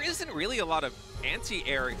 You know, there isn't really a lot of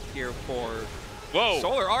anti-air here for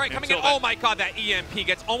Solar. All right, coming in. Oh my god, that EMP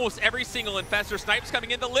gets almost every single Infestor. Snipes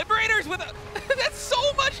coming in. The Liberators with a... That's so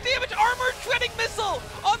much damage. Armored shredding missile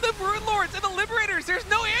on the Broodlords and the Liberators. There's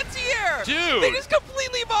no anti-air. Dude. They just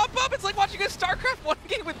completely mop up. It's like watching a StarCraft 1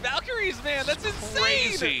 game with Valkyries, man. That's insane.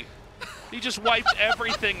 Crazy. He just wiped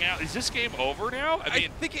everything out. Is this game over now? I mean,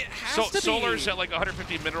 think it has to be. Solar's at like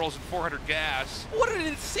 150 minerals and 400 gas. What an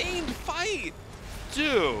insane fight.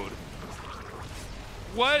 Dude.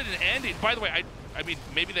 What an ending. By the way, I mean,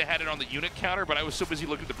 maybe they had it on the unit counter, but I was so busy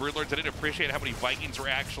looking at the Broodlords, I didn't appreciate how many Vikings were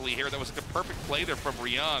actually here. That was like a perfect play there from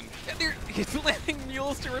Ryung. Yeah, he's landing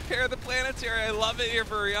mules to repair the planetary. I love it here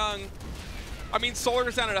for Ryung. I mean,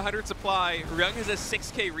 Solar's down at 100 supply. Ryung has a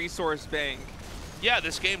 6K resource bank. Yeah,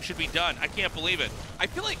 this game should be done. I can't believe it. I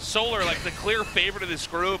feel like Solar, like the clear favorite of this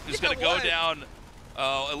group, is going to go down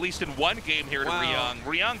at least in one game here to Ryung.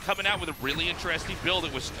 Ryung coming out with a really interesting build.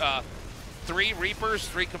 It was 3 Reapers,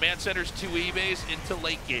 3 command centers, 2 eBays into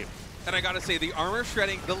late game. And I gotta say, the armor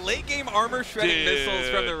shredding, the late game armor shredding missiles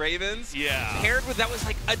from the Ravens, paired with that was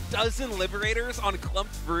like a dozen Liberators on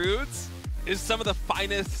clumped Broods, is some of the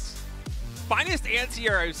finest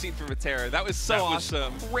anti-air I've seen from a Terra. That was so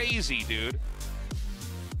awesome. Was crazy, dude.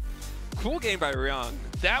 Cool game by Ryung.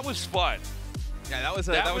 That was fun. Yeah, that was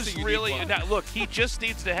a really one. Now, look, he just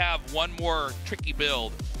needs to have one more tricky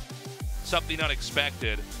build, something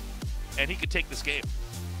unexpected, and he could take this game.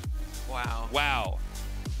 Wow.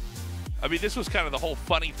 I mean, this was kind of the whole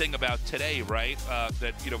funny thing about today, right?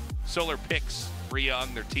 That, you know, Solar picks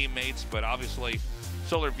Ryung, their teammates, but obviously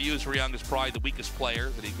Solar views Ryung as probably the weakest player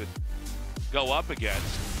that he could go up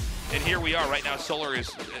against. And here we are right now. Solar is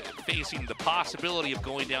facing the possibility of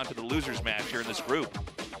going down to the losers match here in this group.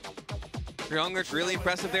 Ryung looks really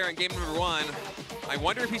impressive there in game number 1. I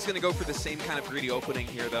wonder if he's going to go for the same kind of greedy opening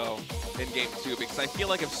here, though, in game 2, because I feel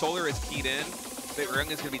like if Solar is keyed in, that Ryung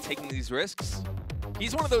is going to be taking these risks.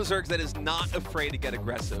 He's one of those Zergs that is not afraid to get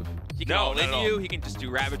aggressive. He can all-in you, he can just do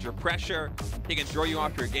Ravager pressure, he can throw you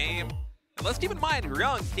off your game. And let's keep in mind,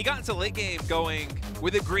 Ryung, he got into late game going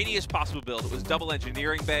with the greediest possible build. It was double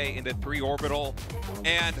engineering bay into 3 orbital.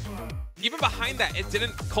 And even behind that, it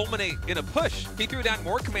didn't culminate in a push. He threw down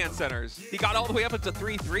more command centers. He got all the way up into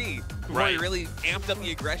 3-3 before he really amped up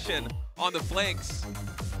the aggression on the flanks.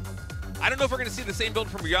 I don't know if we're going to see the same build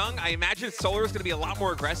from Ryung. I imagine Solar is going to be a lot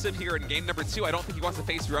more aggressive here in game number 2. I don't think he wants to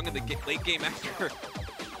face Ryung in the late game after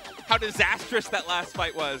how disastrous that last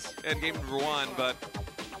fight was in game number 1. But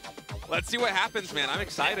let's see what happens, man. I'm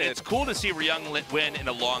excited. It's cool to see Ryung win in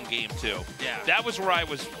a long game, too. Yeah. That was where I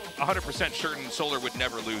was 100% certain Solar would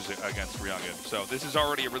never lose it against Ryung. So this is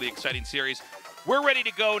already a really exciting series. We're ready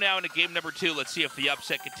to go now into game number 2. Let's see if the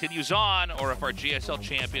upset continues on or if our GSL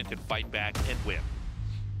champion can fight back and win.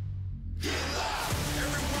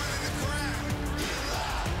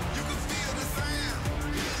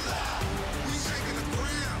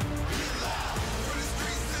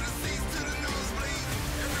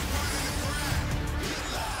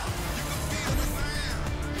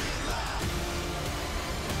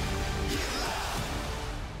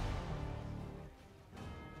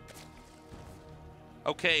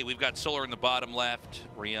 Okay, we've got Solar in the bottom left,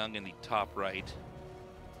 Ryung in the top right.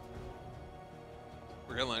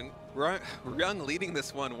 Ryung leading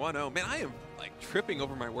this one 1-0. Man, I am like tripping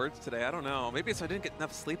over my words today. I don't know. Maybe it's I didn't get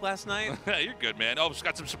enough sleep last night. You're good, man. Oh, just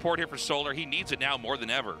got some support here for Solar. He needs it now more than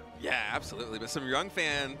ever. Yeah, absolutely. But some Ryung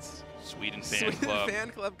fans. Sweden fan club. Fan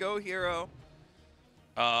club, go hero.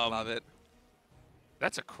 Love it.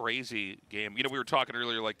 That's a crazy game. You know, we were talking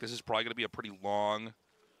earlier, like this is probably going to be a pretty long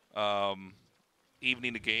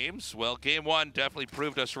evening of games. Well, game 1 definitely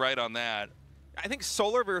proved us right on that. I think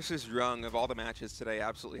Solar versus Ryung of all the matches today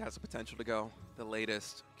absolutely has the potential to go the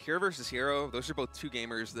latest. Hero versus Hero, those are both 2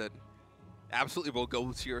 gamers that absolutely will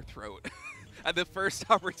go to your throat at the first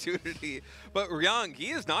opportunity. But Ryung,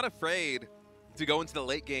 he is not afraid to go into the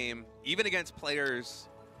late game, even against players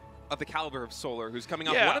of the caliber of Solar, who's coming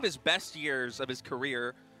off one of his best years of his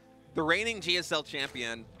career, the reigning GSL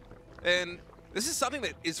champion. And this is something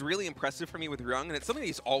that is really impressive for me with Ryung, and it's something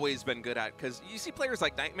he's always been good at, because you see players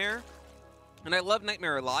like Nightmare, and I love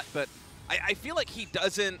Nightmare a lot, but I feel like he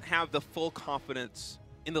doesn't have the full confidence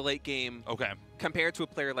in the late game compared to a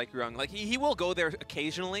player like Ryung. Like, he will go there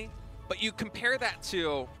occasionally, but you compare that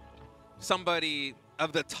to somebody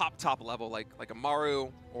of the top level, like a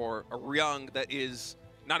Maru or a Ryung that is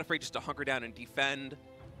not afraid just to hunker down and defend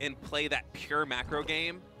and play that pure macro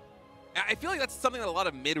game. I feel like that's something that a lot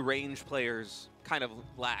of mid-range players kind of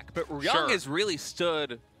lack. But Ryung has really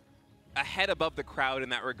stood a head above the crowd in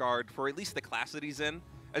that regard for at least the class that he's in.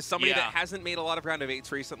 As somebody that hasn't made a lot of round of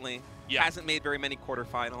 8s recently, hasn't made very many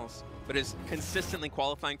quarterfinals, but is consistently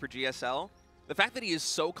qualifying for GSL. The fact that he is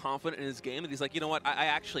so confident in his game that he's like, you know what, I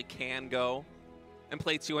actually can go and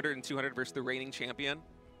play 200 and 200 versus the reigning champion.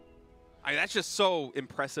 That's just so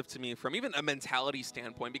impressive to me from even a mentality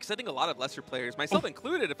standpoint, because I think a lot of lesser players, myself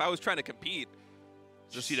included, if I was trying to compete.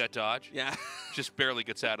 Did you see that dodge? Yeah. Just barely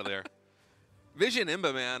gets out of there. Vision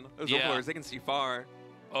Imba, man. Those players, they can see far.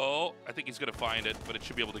 Oh, I think he's going to find it, but it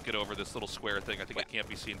should be able to get over this little square thing. I think it can't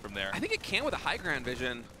be seen from there. I think it can with a high ground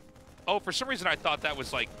vision. Oh, for some reason I thought that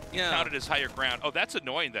was like counted as higher ground. Oh, that's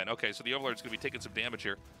annoying then. Okay, so the Overlord's going to be taking some damage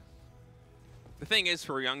here. The thing is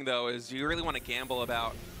for Ryung, though, is you really want to gamble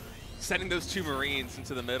about sending those 2 Marines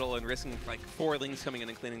into the middle and risking like 4 Lings coming in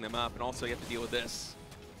and cleaning them up. And also you have to deal with this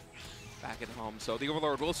back at home. So the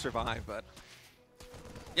Overlord will survive, but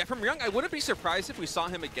yeah, from Ryung, I wouldn't be surprised if we saw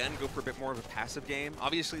him again go for a bit more of a passive game.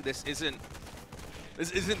 Obviously, this isn't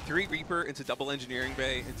 3 Reaper into double engineering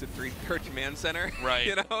bay into 3 third command center. Right.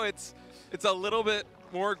 You know, it's a little bit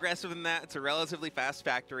more aggressive than that. It's a relatively fast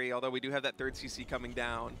factory, although we do have that 3rd CC coming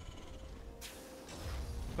down.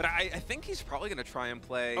 But I think he's probably going to try and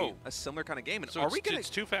play a similar kind of game. And so are we going to? It's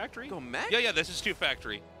 2 factory. Go mech? Yeah, this is 2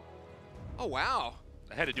 factory. Oh wow!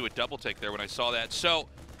 I had to do a double take there when I saw that. So,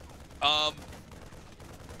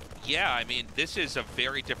 yeah, I mean, this is a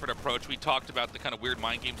very different approach. We talked about the kind of weird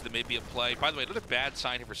mind games that may be at play. By the way, another bad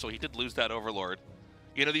sign here for Soul. He did lose that Overlord.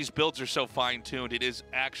 You know, these builds are so fine-tuned. It is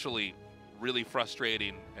actually really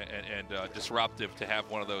frustrating and disruptive to have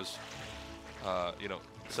one of those, you know,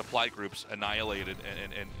 supply groups annihilated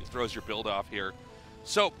and throws your build off here.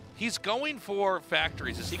 So he's going for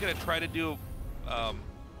factories. Is he going to try to do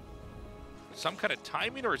some kind of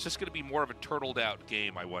timing, or is this going to be more of a turtled out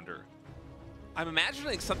game, I wonder? I'm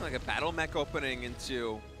imagining something like a battle mech opening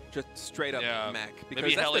into just straight up mech. Because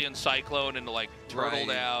maybe Hellion Cyclone into like turtled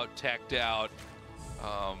out, teched out,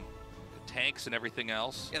 tanks and everything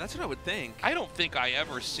else. Yeah, that's what I would think. I don't think I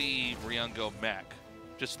ever see Ryung go mech.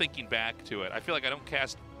 Just thinking back to it, I feel like I don't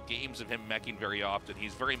cast games of him meching very often.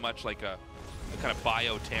 He's very much like a kind of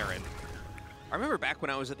bio Terran. I remember back when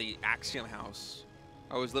I was at the Axiom house.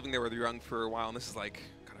 I was living there with Ryung for a while, and this is like,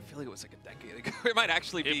 God, I feel like it was like a decade ago. It might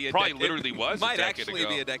actually be a probably decade. literally was It might a decade actually ago.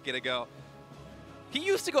 be a decade ago. He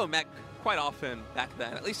used to go mech quite often back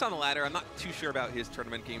then, at least on the ladder. I'm not too sure about his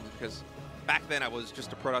tournament games because back then I was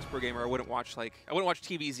just a Protoss Pro gamer. I wouldn't watch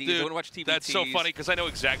TVZs. Dude, I wouldn't watch TVTs. That's so funny because I know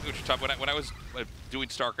exactly what you're talking about. When I was doing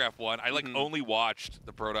StarCraft 1, I like only watched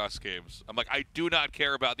the Protoss games. I'm like, I do not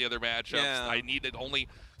care about the other matchups. Yeah. I need to only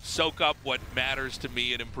soak up what matters to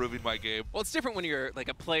me in improving my game. Well, it's different when you're like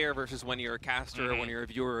a player versus when you're a caster or when you're a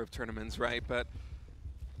viewer of tournaments, right? But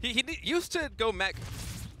he used to go mech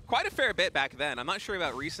quite a fair bit back then. I'm not sure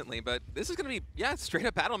about recently, but this is going to be, yeah, straight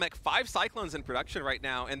up battle mech. 5 Cyclones in production right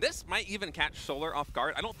now, and this might even catch Solar off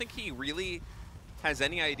guard. I don't think he really has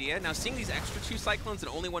any idea. Now, seeing these extra 2 Cyclones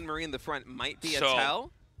and only 1 Marine in the front might be a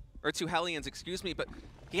tell, or 2 Hellions, excuse me, but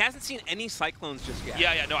he hasn't seen any Cyclones just yet.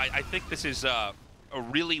 Yeah, no, I think this is a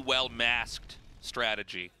really well-masked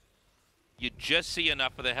strategy. You just see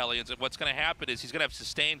enough of the Hellions, and what's going to happen is he's going to have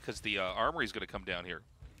sustain because the armory's going to come down here.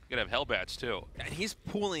 You're going to have Hellbats, too. And he's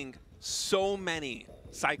pulling so many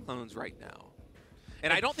Cyclones right now.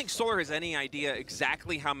 And I don't think Solar has any idea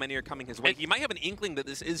exactly how many are coming his way. He might have an inkling that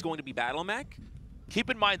this is going to be battle mech. Keep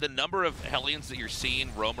in mind the number of Hellions that you're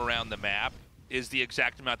seeing roam around the map is the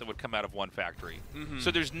exact amount that would come out of one factory.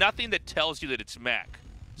 So there's nothing that tells you that it's mech.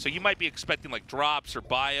 So you might be expecting like drops or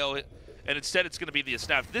bio, and instead it's going to be the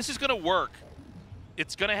snap. If this is going to work,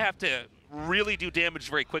 it's going to have to really do damage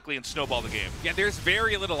very quickly and snowball the game. Yeah, there's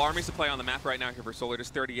very little armies to play on the map right now here for Solar.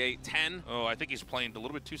 Just 38, 10. Oh, I think he's playing a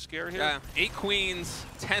little bit too scared here. Yeah, 8 Queens,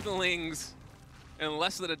 10 Lings, and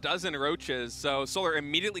less than a dozen Roaches. So Solar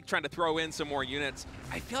immediately trying to throw in some more units.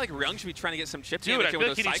 I feel like Ryung should be trying to get some chip damage I feel with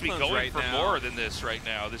like those he needs to be Cyclones going right for now. more than this right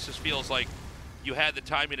now. This just feels like you had the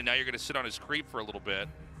timing and now you're going to sit on his creep for a little bit.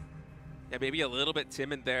 Yeah, maybe a little bit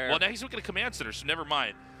timid there. Well, now he's looking at command center, so never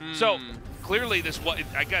mind. So clearly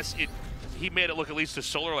I guess he made it look at least to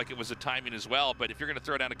Solar like it was a timing as well, but if you're going to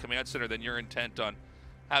throw down a command center, then you're intent on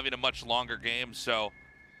having a much longer game. So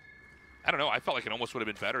I don't know. I felt like it almost would have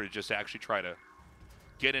been better to just actually try to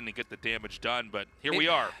get in and get the damage done, but here we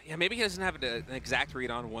are. Yeah, maybe he doesn't have an exact read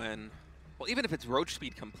on when. Well, even if it's Roach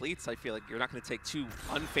speed completes, I feel like you're not going to take too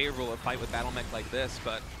unfavorable a fight with battle mech like this,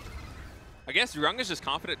 but I guess Ryung is just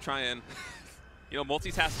confident trying,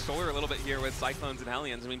 multitask Solar a little bit here with Cyclones and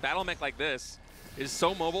Hellions. I mean, battle mech like this is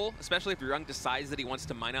so mobile, especially if Ryung decides that he wants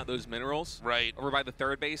to mine out those minerals over by the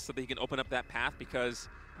 3rd base so that he can open up that path, because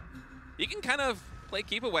he can kind of play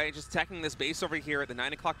keep away, just attacking this base over here at the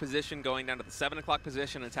 9 o'clock position, going down to the 7 o'clock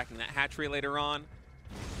position, and attacking that hatchery later on.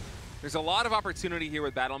 There's a lot of opportunity here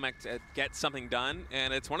with battle mech to get something done,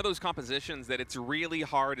 and it's one of those compositions that it's really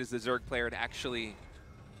hard as the Zerg player to actually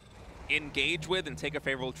engage with and take a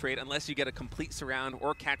favorable trade unless you get a complete surround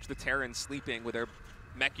or catch the Terrans sleeping with their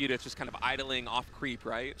mech units just kind of idling off creep,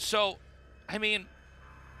 right? So, I mean,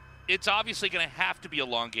 it's obviously going to have to be a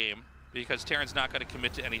long game because Terran's not going to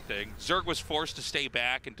commit to anything. Zerg was forced to stay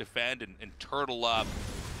back and defend and turtle up.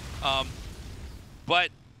 But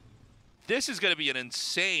this is going to be an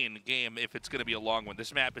insane game if it's going to be a long one.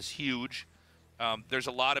 This map is huge. There's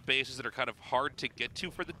a lot of bases that are kind of hard to get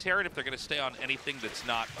to for the Terran if they're going to stay on anything that's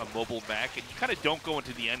not a mobile mech. And you kind of don't go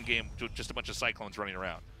into the end game with just a bunch of Cyclones running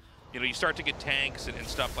around. You start to get tanks and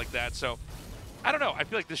stuff like that. So, I don't know. I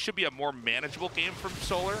feel like this should be a more manageable game from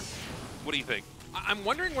Solar. What do you think? I'm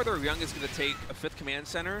wondering whether Ryung is going to take a 5th command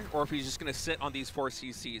center or if he's just going to sit on these 4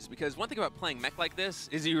 CCs. Because one thing about playing mech like this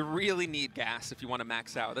is you really need gas if you want to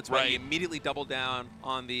max out. That's why you immediately double down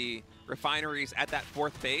on the refineries at that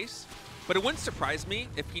 4th base. But it wouldn't surprise me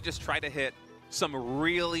if he just tried to hit some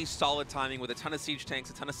really solid timing with a ton of siege tanks,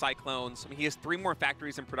 a ton of Cyclones. I mean, he has 3 more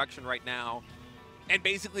factories in production right now. And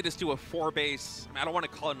basically just do a 4-base, I don't want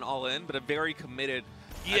to call it an all-in, but a very committed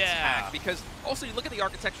attack. Because also, you look at the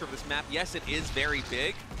architecture of this map, yes, it is very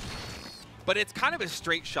big, but it's kind of a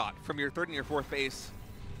straight shot from your 3rd and your 4th base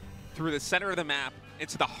through the center of the map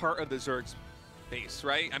into the heart of the Zerg's base,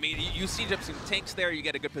 right? I mean, you siege up some tanks there, you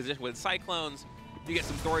get a good position with Cyclones, you get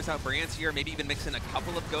some Thors out for Antier, maybe even mix in a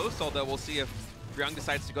couple of Ghosts, although we'll see if Ryung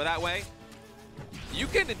decides to go that way. You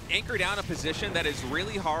can anchor down a position that is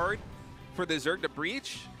really hard for the Zerg to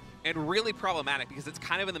breach and really problematic because it's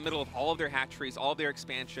kind of in the middle of all of their hatcheries, all of their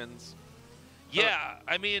expansions. Yeah,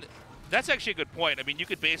 I mean, that's actually a good point. I mean, you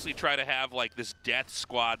could basically try to have like this death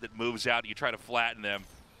squad that moves out and you try to flatten them.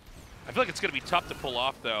 I feel like it's going to be tough to pull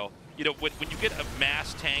off, though. When you get a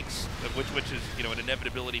mass tanks, which is, an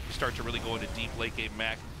inevitability if you start to really go into deep late game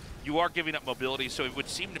mech, you are giving up mobility. So it would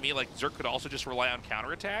seem to me like Zerg could also just rely on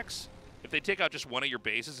counterattacks. If they take out just one of your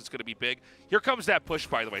bases, it's going to be big. Here comes that push,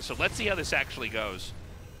 by the way. So let's see how this actually goes.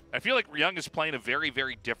 I feel like Ryung is playing a very,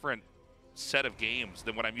 very different set of games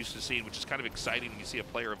than what I'm used to seeing, which is kind of exciting when you see a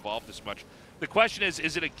player evolve this much. The question is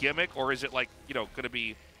it a gimmick, or is it like, you know, going to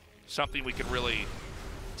be something we can really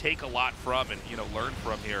take a lot from and, you know, learn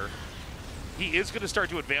from here? He is going to start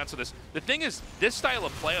to advance on this. The thing is, this style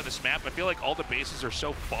of play on this map, I feel like all the bases are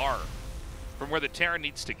so far from where the Terran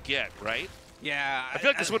needs to get, right? Yeah. I feel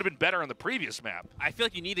like this would have been better on the previous map. I feel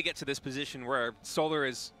like you need to get to this position where Solar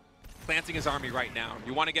is planting his army right now.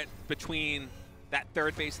 You want to get between that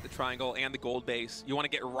third base at the triangle and the gold base. You want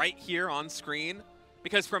to get right here on screen,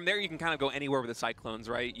 because from there you can kind of go anywhere with the Cyclones,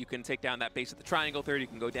 right? You can take down that base at the triangle third, you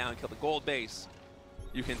can go down and kill the gold base.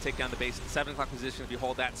 You can take down the base at the 7 o'clock position if you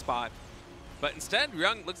hold that spot. But instead,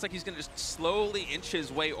 Ryung looks like he's going to just slowly inch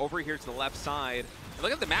his way over here to the left side. And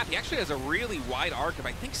look at the map, he actually has a really wide arc of,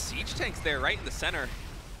 I think, siege tanks there right in the center.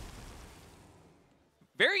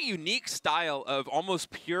 Very unique style of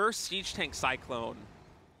almost pure siege tank Cyclone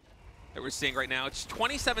that we're seeing right now. It's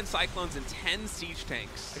 27 Cyclones and 10 siege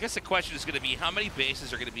tanks. I guess the question is going to be, how many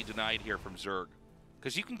bases are going to be denied here from Zerg?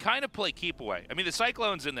 Because you can kind of play keep away. I mean, the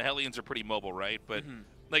Cyclones and the Hellions are pretty mobile, right? But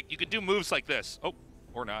like, you can do moves like this. Oh,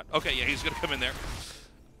 or not. Okay, yeah, he's going to come in there.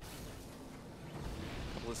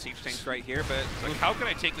 Couple of siege tanks right here, but like, how can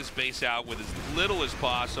I take this base out with as little as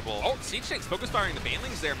possible? Oh, siege tanks focus firing the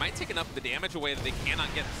banelings there might take enough of the damage away that they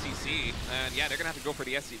cannot get the CC. And yeah, they're going to have to go for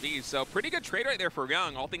the SCVs. So pretty good trade right there for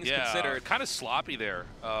Ryung, all things considered. Kind of sloppy there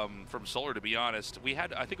from Solar, to be honest. We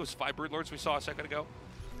had, I think it was 5 Broodlords we saw a second ago.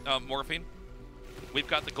 Morphine. We've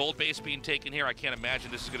got the gold base being taken here. I can't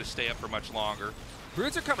imagine this is going to stay up for much longer.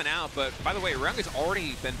 Broods are coming out, but by the way, Ryung has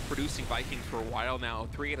already been producing Vikings for a while now,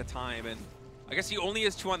 3 at a time, and I guess he only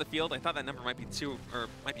has 2 on the field. I thought that number might be 2, or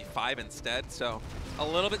might be 5 instead, so a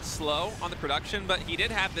little bit slow on the production, but he did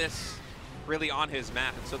have this really on his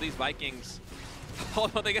map, and so these Vikings,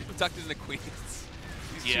 although they get abducted in the Queens,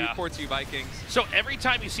 these 2-4-2 Vikings. So every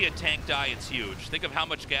time you see a tank die, it's huge. Think of how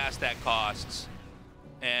much gas that costs.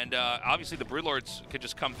 And obviously the Broodlords could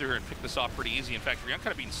just come through here and pick this off pretty easy. In fact, Ryung kind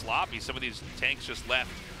of being sloppy. Some of these tanks just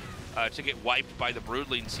left to get wiped by the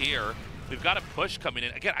Broodlings here. We've got a push coming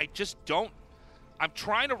in. Again, I just don't... I'm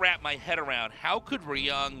trying to wrap my head around how could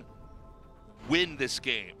Ryung win this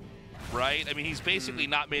game, right? I mean, he's basically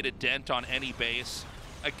not made a dent on any base.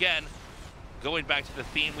 Again, going back to the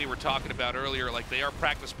theme we were talking about earlier, like, they are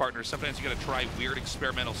practice partners. Sometimes you got to try weird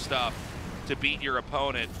experimental stuff to beat your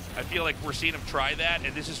opponent. I feel like we're seeing him try that,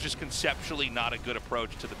 and this is just conceptually not a good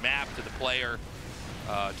approach to the map, to the player,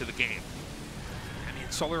 to the game. I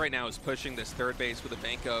mean, Solar right now is pushing this third base with a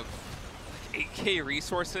bank of like 8K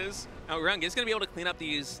resources. Now, Ryung is going to be able to clean up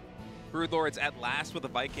these Broodlords at last with the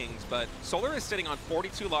Vikings, but Solar is sitting on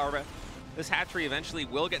 42 larvae. This hatchery eventually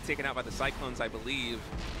will get taken out by the Cyclones, I believe.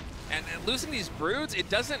 And losing these Broods, it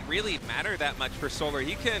doesn't really matter that much for Solar.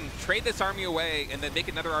 He can trade this army away and then make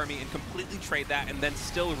another army and completely trade that and then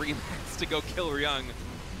still remax to go kill Ryung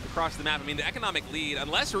across the map. I mean, the economic lead,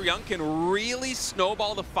 unless Ryung can really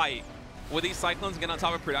snowball the fight with these Cyclones and get on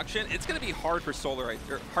top of production, it's going to be hard for Solar,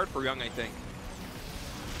 or hard for Ryung, I think.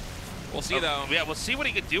 We'll see, though. Yeah, we'll see what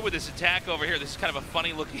he can do with this attack over here. This is kind of a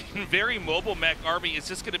funny-looking, very mobile mech army. Is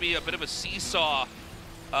this going to be a bit of a seesaw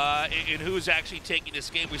in who's actually taking this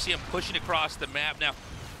game? We see him pushing across the map. Now,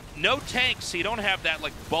 no tanks, so you don't have that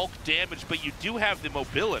like bulk damage, but you do have the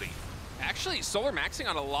mobility. Actually, Solar maxing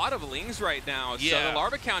on a lot of Lings right now, so the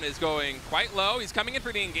larva count is going quite low. He's coming in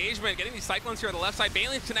for the engagement, getting these Cyclones here on the left side.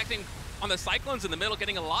 Bailey's connecting on the Cyclones in the middle,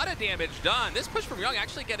 getting a lot of damage done. This push from Ryung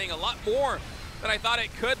actually getting a lot more than I thought it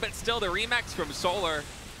could, but still the remax from Solar.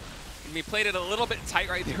 And he played it a little bit tight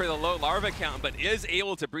right there with a low larva count, but is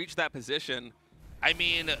able to breach that position. I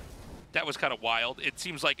mean, that was kind of wild. It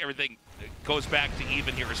seems like everything goes back to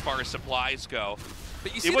even here as far as supplies go.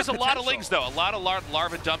 But you see it was a lot of Lings, though. A lot of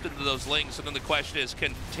larvae dumped into those Lings. And then the question is,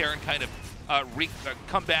 can Terran kind of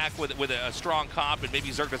come back with a strong comp, and maybe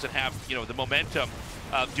Zerg doesn't have, you know, the momentum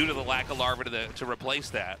due to the lack of larvae to replace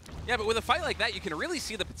that. Yeah, but with a fight like that, you can really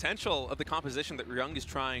see the potential of the composition that Ryung is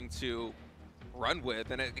trying to run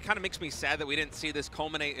with. And it kind of makes me sad that we didn't see this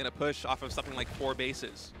culminate in a push off of something like 4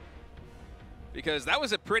 bases. Because that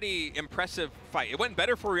was a pretty impressive fight. It went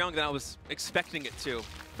better for Ryung than I was expecting it to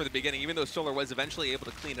for the beginning, even though Solar was eventually able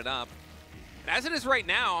to clean it up. And as it is right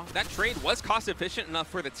now, that trade was cost efficient enough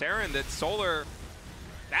for the Terran that Solar,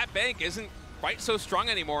 that bank isn't quite so strong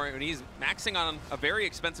anymore. And he's maxing on a very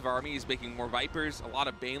expensive army. He's making more Vipers, a lot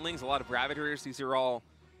of Banelings, a lot of Ravagers. These are all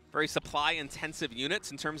very supply-intensive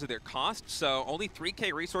units in terms of their cost. So only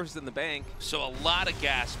 3K resources in the bank. So a lot of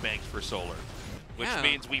gas banks for Solar, which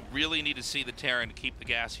means we really need to see the Terran keep the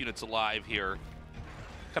gas units alive here.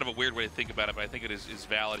 kind of a weird way to think about it, but I think it is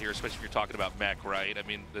valid here, especially if you're talking about mech, right? I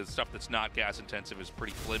mean, the stuff that's not gas intensive is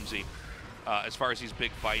pretty flimsy as far as these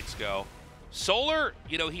big fights go. Solar,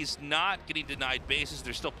 you know, he's not getting denied bases.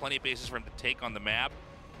 There's still plenty of bases for him to take on the map.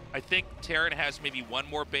 I think Terran has maybe one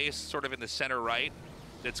more base sort of in the center right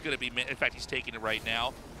that's going to be, in fact, he's taking it right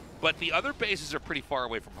now. But the other bases are pretty far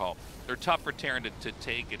away from home. They're tough for Terran to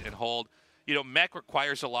take it and hold. You know, mech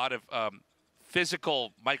requires a lot of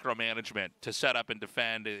physical micromanagement to set up and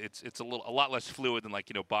defend. It's a lot less fluid than, like,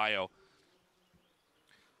 you know, bio.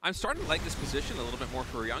 I'm starting to like this position a little bit more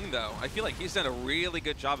for Ryung, though. I feel like he's done a really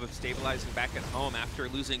good job of stabilizing back at home after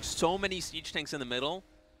losing so many siege tanks in the middle.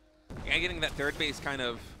 And getting that third base kind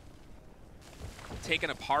of taken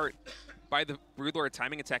apart by the Broodlord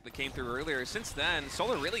timing attack that came through earlier. Since then,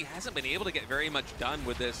 Solar really hasn't been able to get very much done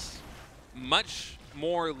with this much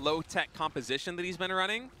more low-tech composition that he's been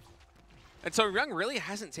running. And so Ryung really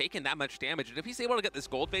hasn't taken that much damage. And if he's able to get this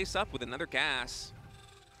gold base up with another gas...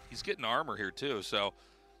 He's getting armor here, too, so...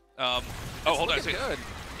 oh, hold on a second. Good.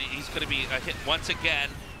 He's going to be hit once again.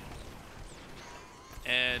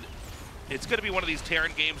 And it's going to be one of these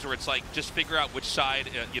Terran games where it's like, just figure out which side,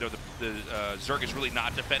 you know, the Zerg is really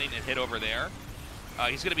not defending and hit over there.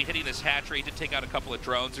 He's going to be hitting this hatchery to take out a couple of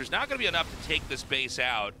drones. There's not going to be enough to take this base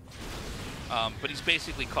out. But he's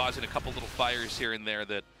basically causing a couple little fires here and there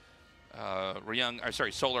that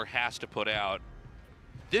Solar has to put out.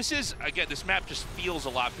 This is, again, this map just feels a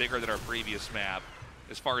lot bigger than our previous map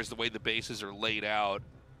as far as the way the bases are laid out.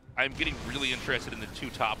 I'm getting really interested in the two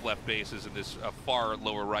top left bases and this far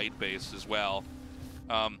lower right base as well.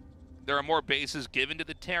 There are more bases given to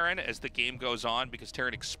the Terran as the game goes on because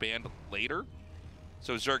Terran expand later.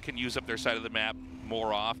 So Zerg can use up their side of the map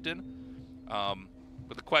more often.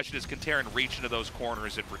 But the question is, can Terran reach into those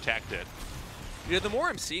corners and protect it? You know, the more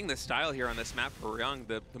I'm seeing this style here on this map for Ryung,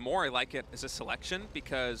 the more I like it as a selection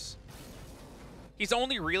because he's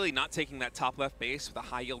only really not taking that top left base with a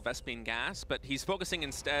high yield Vespene gas, but he's focusing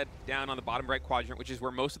instead down on the bottom right quadrant, which is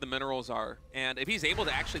where most of the minerals are. And if he's able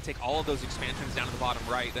to actually take all of those expansions down to the bottom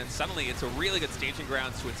right, then suddenly it's a really good staging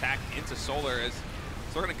ground to attack into Solar. As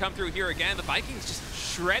so we're going to come through here again. The Vikings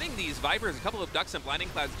just shredding these Vipers. A couple of Ducks and Blinding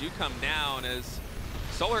Clouds do come down as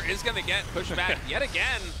Solar is going to get pushed back yet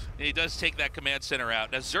again. He does take that command center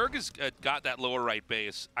out. Now Zerg has got that lower right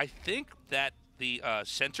base. I think that the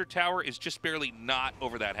sensor tower is just barely not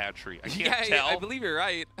over that hatchery. I can't tell. I believe you're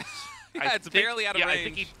right. It's barely out of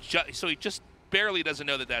range. I think so he just barely doesn't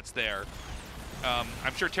know that that's there.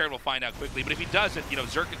 I'm sure Terran will find out quickly, but if he doesn't, you know,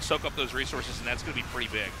 Zerg can soak up those resources, and that's going to be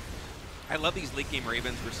pretty big. I love these late game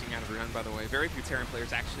Ravens we're seeing out of Ryung, by the way. Very few Terran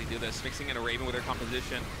players actually do this, mixing in a Raven with their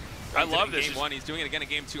composition. I love this. Game one, he's doing it again in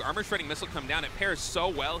game two. Armor shredding missile come down. It pairs so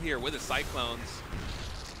well here with the Cyclones.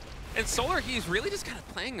 And Solar, he's really just kind of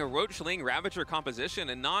playing a Roach-Ling Ravager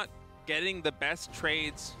composition and not getting the best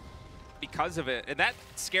trades because of it. And that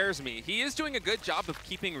scares me. He is doing a good job of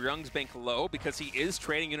keeping Ryung's bank low because he is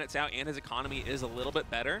trading units out and his economy is a little bit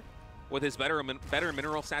better with his better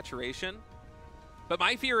mineral saturation. But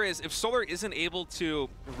my fear is if Solar isn't able to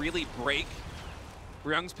really break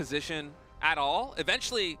Ryung's position at all,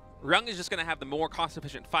 eventually Ryung is just going to have the more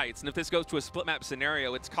cost-efficient fights. And if this goes to a split map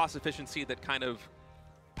scenario, it's cost efficiency that kind of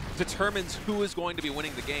determines who is going to be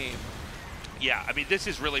winning the game. Yeah, I mean, this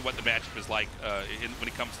is really what the matchup is like when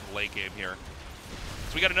it comes to the late game here.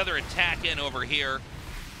 So we got another attack in over here.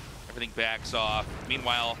 Everything backs off.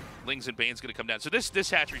 Meanwhile, Lings and Bane's going to come down. So this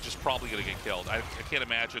hatchery is just probably going to get killed. I can't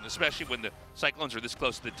imagine, especially when the Cyclones are this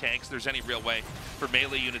close to the tanks, there's any real way for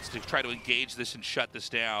melee units to try to engage this and shut this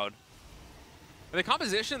down. And the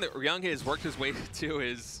composition that Ryung has worked his way to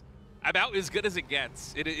is about as good as it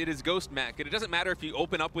gets. It is Ghost Mech. And it doesn't matter if you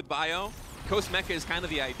open up with Bio. Ghost Mech is kind of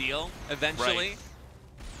the ideal eventually. Right.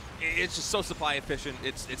 It's just so supply efficient.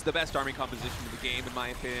 It's the best army composition in the game, in my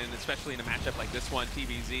opinion, especially in a matchup like this one,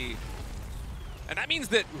 TVZ. And that means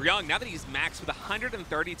that Ryung, now that he's maxed with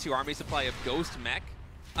 132 army supply of Ghost Mech,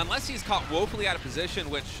 unless he's caught woefully out of position,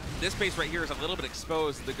 which this base right here is a little bit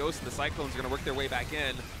exposed, the Ghosts and the Cyclones are going to work their way back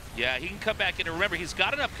in. Yeah, he can come back in. And remember, he's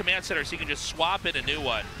got enough command centers so he can just swap in a new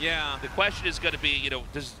one. Yeah. The question is going to be, you know,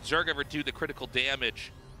 does Zerg ever do the critical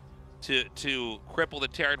damage to cripple the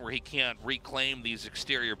Terran where he can't reclaim these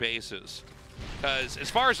exterior bases? Because as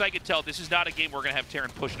far as I can tell, this is not a game we're going to have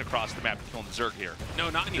Terran pushing across the map to kill the Zerg here. No,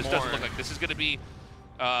 not anymore. This doesn't look like this is going to be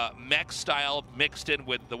mech style mixed in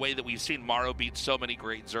with the way that we've seen Maro beat so many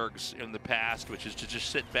great Zergs in the past, which is to just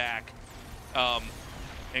sit back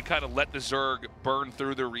and kind of let the Zerg burn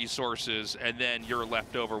through their resources, and then you're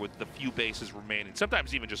left over with the few bases remaining,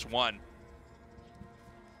 sometimes even just one.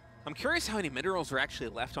 I'm curious how many minerals are actually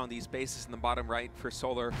left on these bases in the bottom right for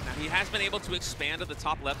Solar. Now, he has been able to expand to the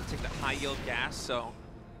top left to take that high yield gas, so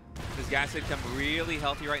his gas income really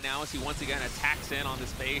healthy right now as he once again attacks in on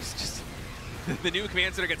this base. Just the new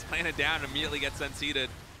command center gets planted down and immediately gets unseated.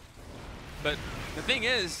 But the thing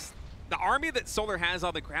is, the army that Solar has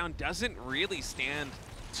on the ground doesn't really stand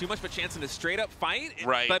too much of a chance in a straight up fight.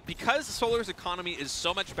 Right. But because Solar's economy is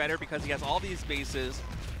so much better, because he has all these bases,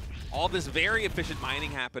 all this very efficient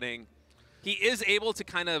mining happening, he is able to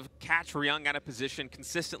kind of catch Ryung out of position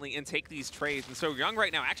consistently and take these trades. And so Ryung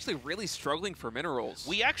right now actually really struggling for minerals.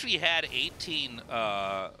 We actually had 18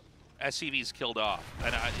 SCVs killed off.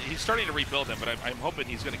 And he's starting to rebuild them, but I'm hoping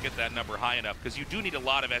he's going to get that number high enough, because you do need a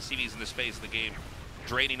lot of SCVs in this phase of the game,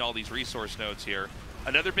 draining all these resource nodes here.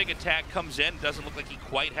 Another big attack comes in. Doesn't look like he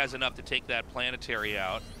quite has enough to take that planetary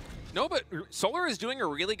out. No, but Solar is doing a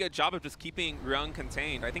really good job of just keeping Ryung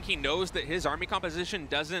contained. I think he knows that his army composition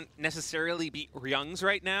doesn't necessarily beat Ryung's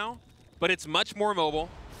right now, but it's much more mobile,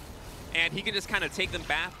 and he can just kind of take them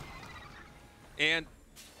back and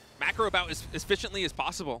macro about as efficiently as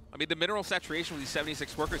possible. I mean, the mineral saturation with these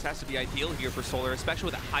 76 workers has to be ideal here for Solar, especially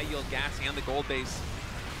with the high yield gas and the gold base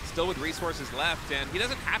still with resources left. And he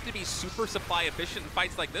doesn't have to be super supply efficient in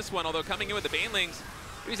fights like this one, although coming in with the Banelings,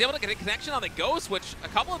 he was able to get a connection on the Ghost, which a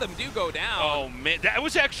couple of them do go down. Oh, man. That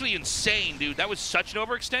was actually insane, dude. That was such an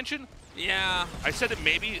overextension. Yeah. I said that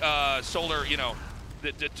maybe Solar, you know,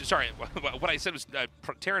 sorry, what I said was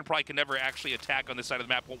Terran probably can never actually attack on this side of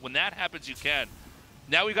the map. Well, when that happens, you can.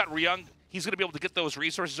 Now we've got Ryung. He's going to be able to get those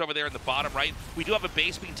resources over there in the bottom right. We do have a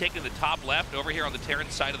base being taken in the top left over here on the Terran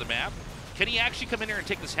side of the map. Can he actually come in here and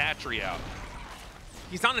take this hatchery out?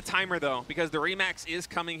 He's on a timer, though, because the Remax is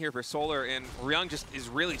coming here for Solar, and Ryung just is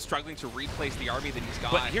really struggling to replace the army that he's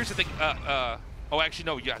got. But here's the thing. Oh, actually,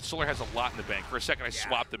 no. Yeah, Solar has a lot in the bank. For a second, I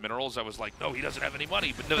swapped the minerals. I was like, no, he doesn't have any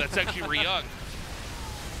money. But no, that's actually Ryung.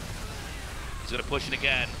 He's going to push it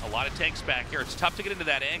again. A lot of tanks back here. It's tough to get into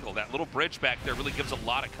that angle. That little bridge back there really gives a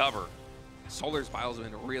lot of cover. Solar's bios have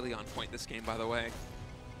been really on point this game, by the way.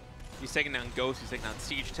 He's taking down Ghosts. He's taking down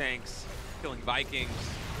siege tanks, killing Vikings.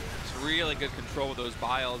 It's really good control with those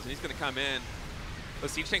bios, and he's going to come in.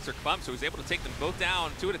 Those siege tanks are clumped, so he's able to take them both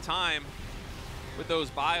down 2 at a time with those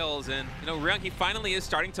bios. And, you know, Ryung, he finally is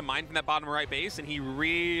starting to mine from that bottom right base, and he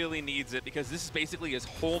really needs it because this is basically his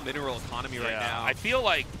whole mineral economy right now. I feel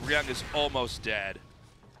like Ryung is almost dead.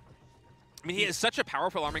 I mean, he has such a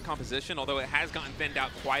powerful arming composition, although it has gotten thinned out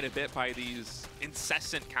quite a bit by these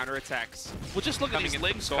incessant counterattacks. Well, just look at these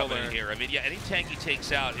links coming in here. I mean, yeah, any tank he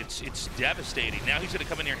takes out, it's devastating. Now he's going to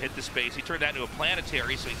come in here and hit the space. He turned that into a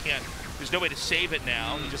planetary, so he can't. There's no way to save it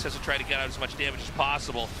now. He just has to try to get out as much damage as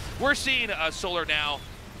possible. We're seeing Solar now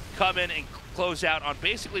come in and close out on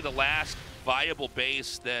basically the last viable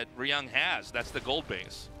base that Ryung has. That's the gold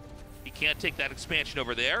base. He can't take that expansion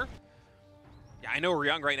over there. Yeah, I know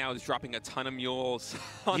Ryung right now is dropping a ton of mules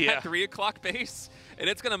on that 3 o'clock base, and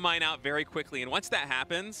it's going to mine out very quickly. And once that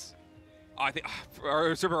happens, I think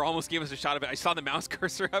our server almost gave us a shot of it. I saw the mouse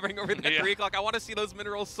cursor hovering over that 3 o'clock. I want to see those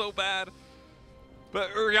minerals so bad. But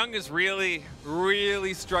Ryung is really,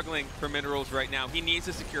 really struggling for minerals right now. He needs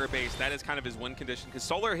to secure a base. That is kind of his win condition, because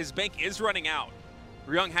Solar, his bank is running out.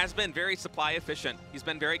 Ryung has been very supply efficient. He's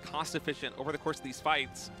been very cost efficient over the course of these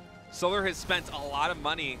fights. Solar has spent a lot of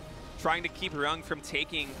money trying to keep Ryung from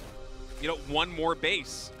taking, you know, one more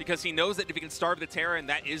base, because he knows that if he can starve the Terran,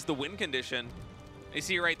 that is the win condition. You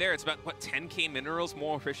see it right there. It's about, what, 10k minerals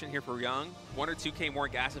more efficient here for Ryung, 1 or 2k more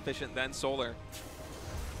gas efficient than Solar.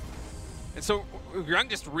 And so Ryung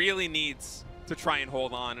just really needs to try and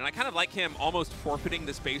hold on. And I kind of like him almost forfeiting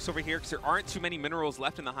the space over here, because there aren't too many minerals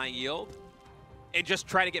left in the high yield, and just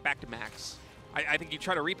try to get back to max. I think you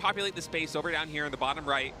try to repopulate the space over down here in the bottom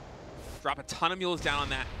right, drop a ton of mules down on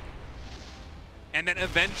that, and then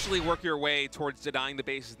eventually work your way towards denying the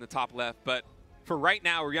bases in the top left. But for right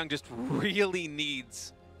now, Ryung just really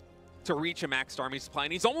needs to reach a maxed army supply,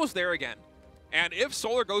 and he's almost there again. And if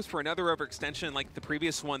Solar goes for another overextension like the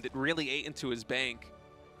previous one that really ate into his bank,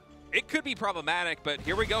 it could be problematic, but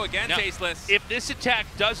here we go again, now, Tasteless. If this attack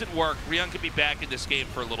doesn't work, Ryung could be back in this game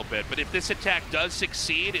for a little bit. But if this attack does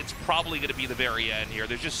succeed, it's probably going to be the very end here.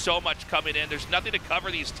 There's just so much coming in. There's nothing to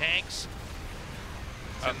cover these tanks.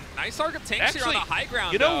 Nice arc of tanks here on the high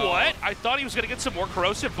ground, You know what? I thought he was going to get some more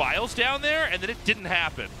corrosive vials down there, and then it didn't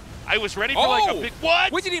happen. I was ready for like a big...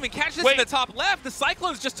 What? We didn't even catch this in the top left. The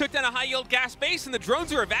Cyclones just took down a high-yield gas base, and the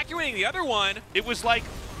drones are evacuating the other one. It was like,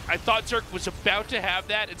 I thought Zerk was about to have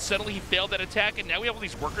that, and suddenly he failed that attack, and now we have all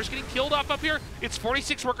these workers getting killed off up here. It's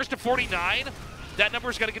 46 workers to 49. That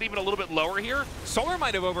number's got to get even a little bit lower here. Solar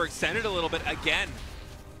might have overextended a little bit again.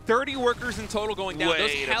 30 workers in total going down.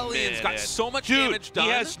 Those Wait a Hellions got minute. so much Dude, damage done.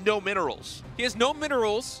 he has no minerals. He has no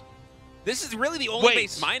minerals. This is really the only Wait.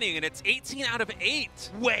 base mining, and it's 18 out of 8.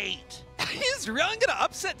 Wait. Is Ryung gonna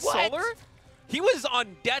upset What? Solar? He was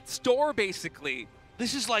on death's door, basically.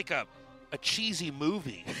 This is like a cheesy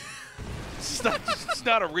movie. This is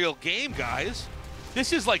not a real game, guys.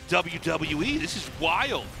 This is like WWE. This is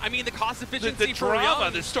wild. I mean, the cost efficiency The for drama,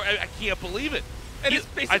 Ryung. the story. I can't believe it. And it's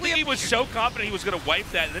I basically think he was so confident he was going to wipe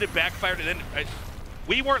that, and then it backfired. And then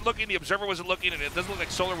we weren't looking. The observer wasn't looking, and it doesn't look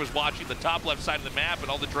like Solar was watching the top left side of the map, and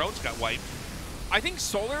all the drones got wiped. I think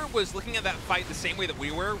Solar was looking at that fight the same way that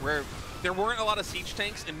we were, where there weren't a lot of siege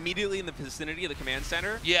tanks immediately in the vicinity of the command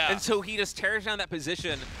center. Yeah. And so he just tears down that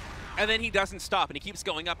position, and then he doesn't stop, and he keeps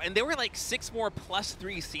going up. And there were like 6 more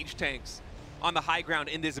 +3 siege tanks on the high ground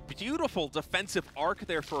in this beautiful defensive arc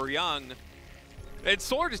there for Ryung. And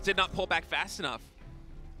Solar just did not pull back fast enough.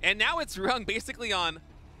 And now it's Ryung basically on,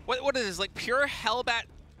 what is this, like pure Hellbat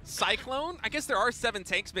Cyclone? I guess there are 7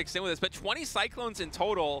 tanks mixed in with this, but 20 Cyclones in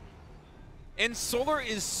total. And Solar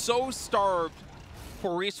is so starved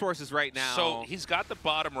for resources right now. So he's got the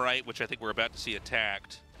bottom right, which I think we're about to see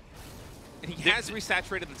attacked. And he has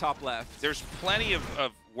resaturated the top left. There's plenty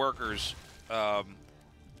of workers,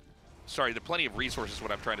 sorry, there are plenty of resources,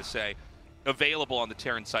 what I'm trying to say, available on the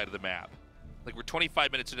Terran side of the map. Like, we're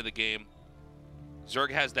 25 minutes into the game.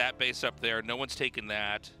 Zerg has that base up there. No one's taken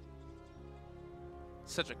that.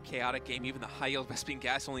 Such a chaotic game. Even the high-yield Vespene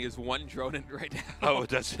gas only has 1 drone in it right now. Oh, it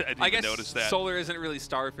does. I didn't even notice that. Solar isn't really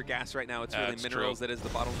starved for gas right now. It's really minerals that is the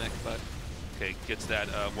bottleneck. But okay, gets that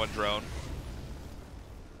 1 drone.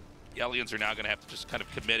 The aliens are now going to have to just kind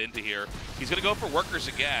of commit into here. He's going to go for workers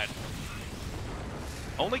again.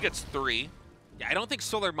 Only gets 3. Yeah, I don't think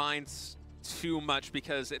Solar minds too much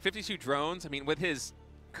because at 52 drones, I mean, with his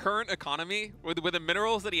current economy, with the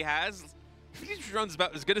minerals that he has, 52 drones is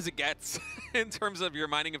about as good as it gets in terms of your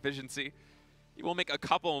mining efficiency. He will make a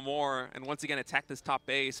couple more and once again attack this top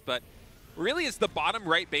base, but really it's the bottom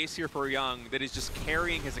right base here for Ryung that is just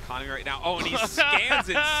carrying his economy right now. Oh, and he scans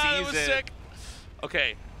it, sees it. Sick.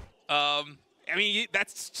 Okay. I mean,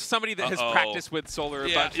 that's somebody that has practiced with Solar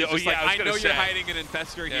a bunch. Oh, yeah, I know you're hiding an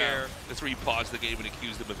infestor here. That's where you pause the game and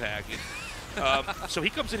accuse them of hacking. So he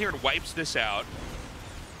comes in here and wipes this out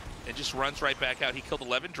and just runs right back out. He killed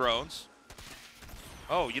 11 drones.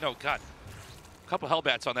 Oh, you know, God, a couple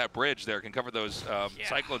Hellbats on that bridge there can cover those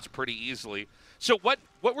Cyclones pretty easily. So what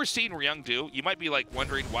we're seeing Ryung do, you might be like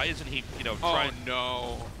wondering, why isn't he, you know, trying? Oh,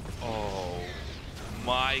 no. Oh,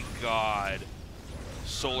 my God.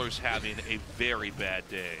 Solar's having a very bad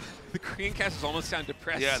day. The Korean casters almost sound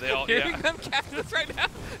depressed. Yeah, they all, hearing them cast this right now.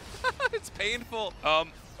 It's painful.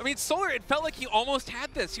 I mean, Solar, it felt like he almost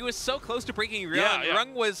had this. He was so close to breaking Ryung.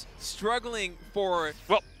 Ryung was struggling for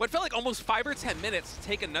what felt like almost 5 or 10 minutes to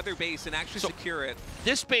take another base and actually secure it.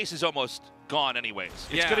 This base is almost gone anyways.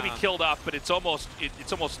 It's going to be killed off, but it's almost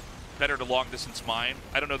better to long distance mine.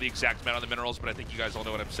 I don't know the exact amount on the minerals, but I think you guys all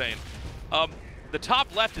know what I'm saying. The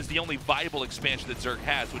top left is the only viable expansion that Zerg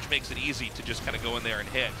has, which makes it easy to just kind of go in there and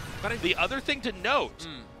hit. But the other thing to note,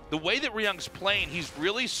 the way that Ryung's playing, he's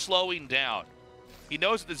really slowing down. He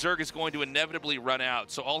knows that the Zerg is going to inevitably run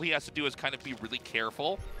out, so all he has to do is kind of be really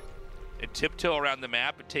careful and tiptoe around the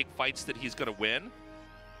map and take fights that he's going to win.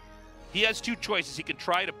 He has 2 choices. He can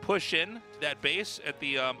try to push in to that base at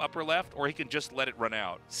the upper left, or he can just let it run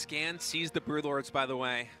out. Scan sees the Broodlords, by the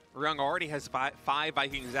way. Ryung already has 5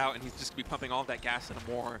 Vikings out, and he's just going to be pumping all of that gas into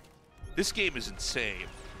more. This game is insane.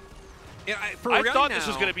 Yeah, I thought this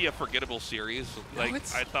was going to be a forgettable series. Like,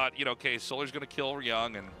 I thought, you know, okay, Solar's going to kill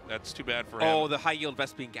Ryung, and that's too bad for him. Oh, the high-yield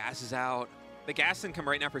Vespene gas is out. The gas income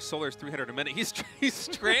right now for Solar is 300 a minute. He's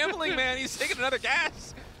scrambling, man. He's taking another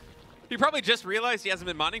gas. He probably just realized he hasn't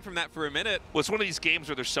been mining from that for a minute. Well, it's one of these games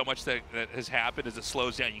where there's so much that has happened. As it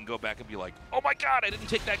slows down, you can go back and be like, oh my God, I didn't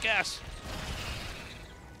take that gas.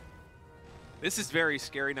 This is very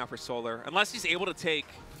scary now for Solar. Unless he's able to take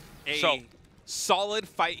a solid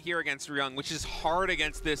fight here against Ryung, which is hard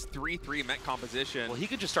against this 3-3 mech composition. Well, he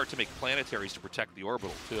could just start to make planetaries to protect the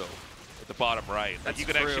orbital, too, at the bottom right. Like, you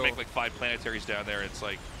could actually make like 5 planetaries down there. It's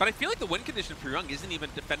like... But I feel like the win condition for Ryung isn't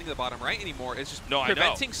even defending the bottom right anymore. It's just preventing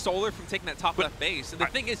preventing Solar from taking that top left base. And the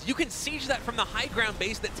thing is, you can siege that from the high ground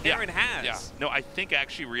base that Terran has. Yeah. No, I think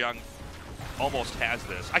actually Ryung almost has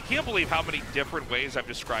this. I can't believe how many different ways I've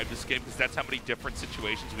described this game, because that's how many different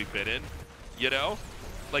situations we've been in, you know?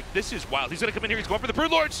 Like, this is wild. He's going to come in here. He's going for the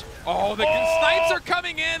Broodlords. Oh, the snipes are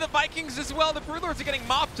coming in. The Vikings as well. The Broodlords are getting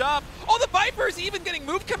mopped up. Oh, the Vipers even getting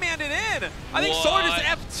move commanded in. I think Solar just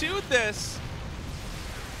F2'd this.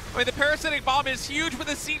 I mean, the parasitic bomb is huge, but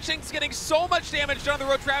the Sieging's getting so much damage done on the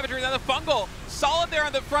Road Ravager. Now the Fungal, solid there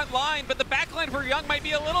on the front line, but the back line for Ryung might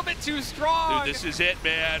be a little bit too strong. Dude, this is it,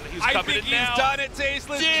 man. He's I coming think in now. he's done it,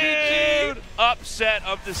 Tasteless. Dude, GG. upset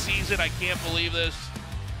of the season. I can't believe this.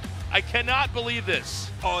 I cannot believe this.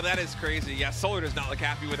 Oh, that is crazy. Yeah, Solar does not look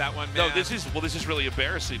happy with that one, man. No, this is really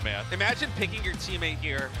embarrassing, man. Imagine picking your teammate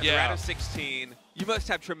here at the round of 16. You must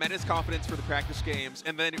have tremendous confidence for the practice games,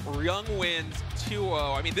 and then Ryung wins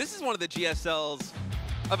 2-0. I mean, this is one of the GSLs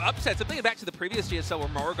of upsets. I'm thinking back to the previous GSL where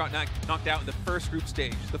Maru got knocked out in the first group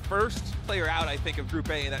stage. The first player out, I think, of Group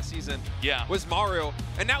A in that season was Maru.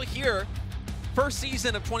 And now here, first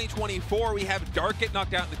season of 2024, we have Dark get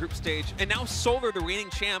knocked out in the group stage, and now Solar, the reigning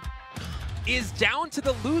champ, is down to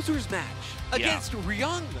the losers match against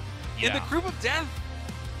Ryung in the group of death.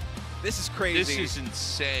 This is crazy. This is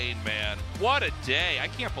insane, man. What a day. I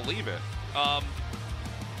can't believe it.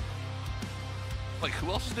 Like, who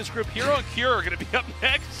else is in this group? Hero and Cure are going to be up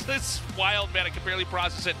next. This is wild, man. I can barely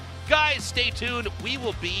process it. Guys, stay tuned. We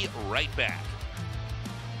will be right back.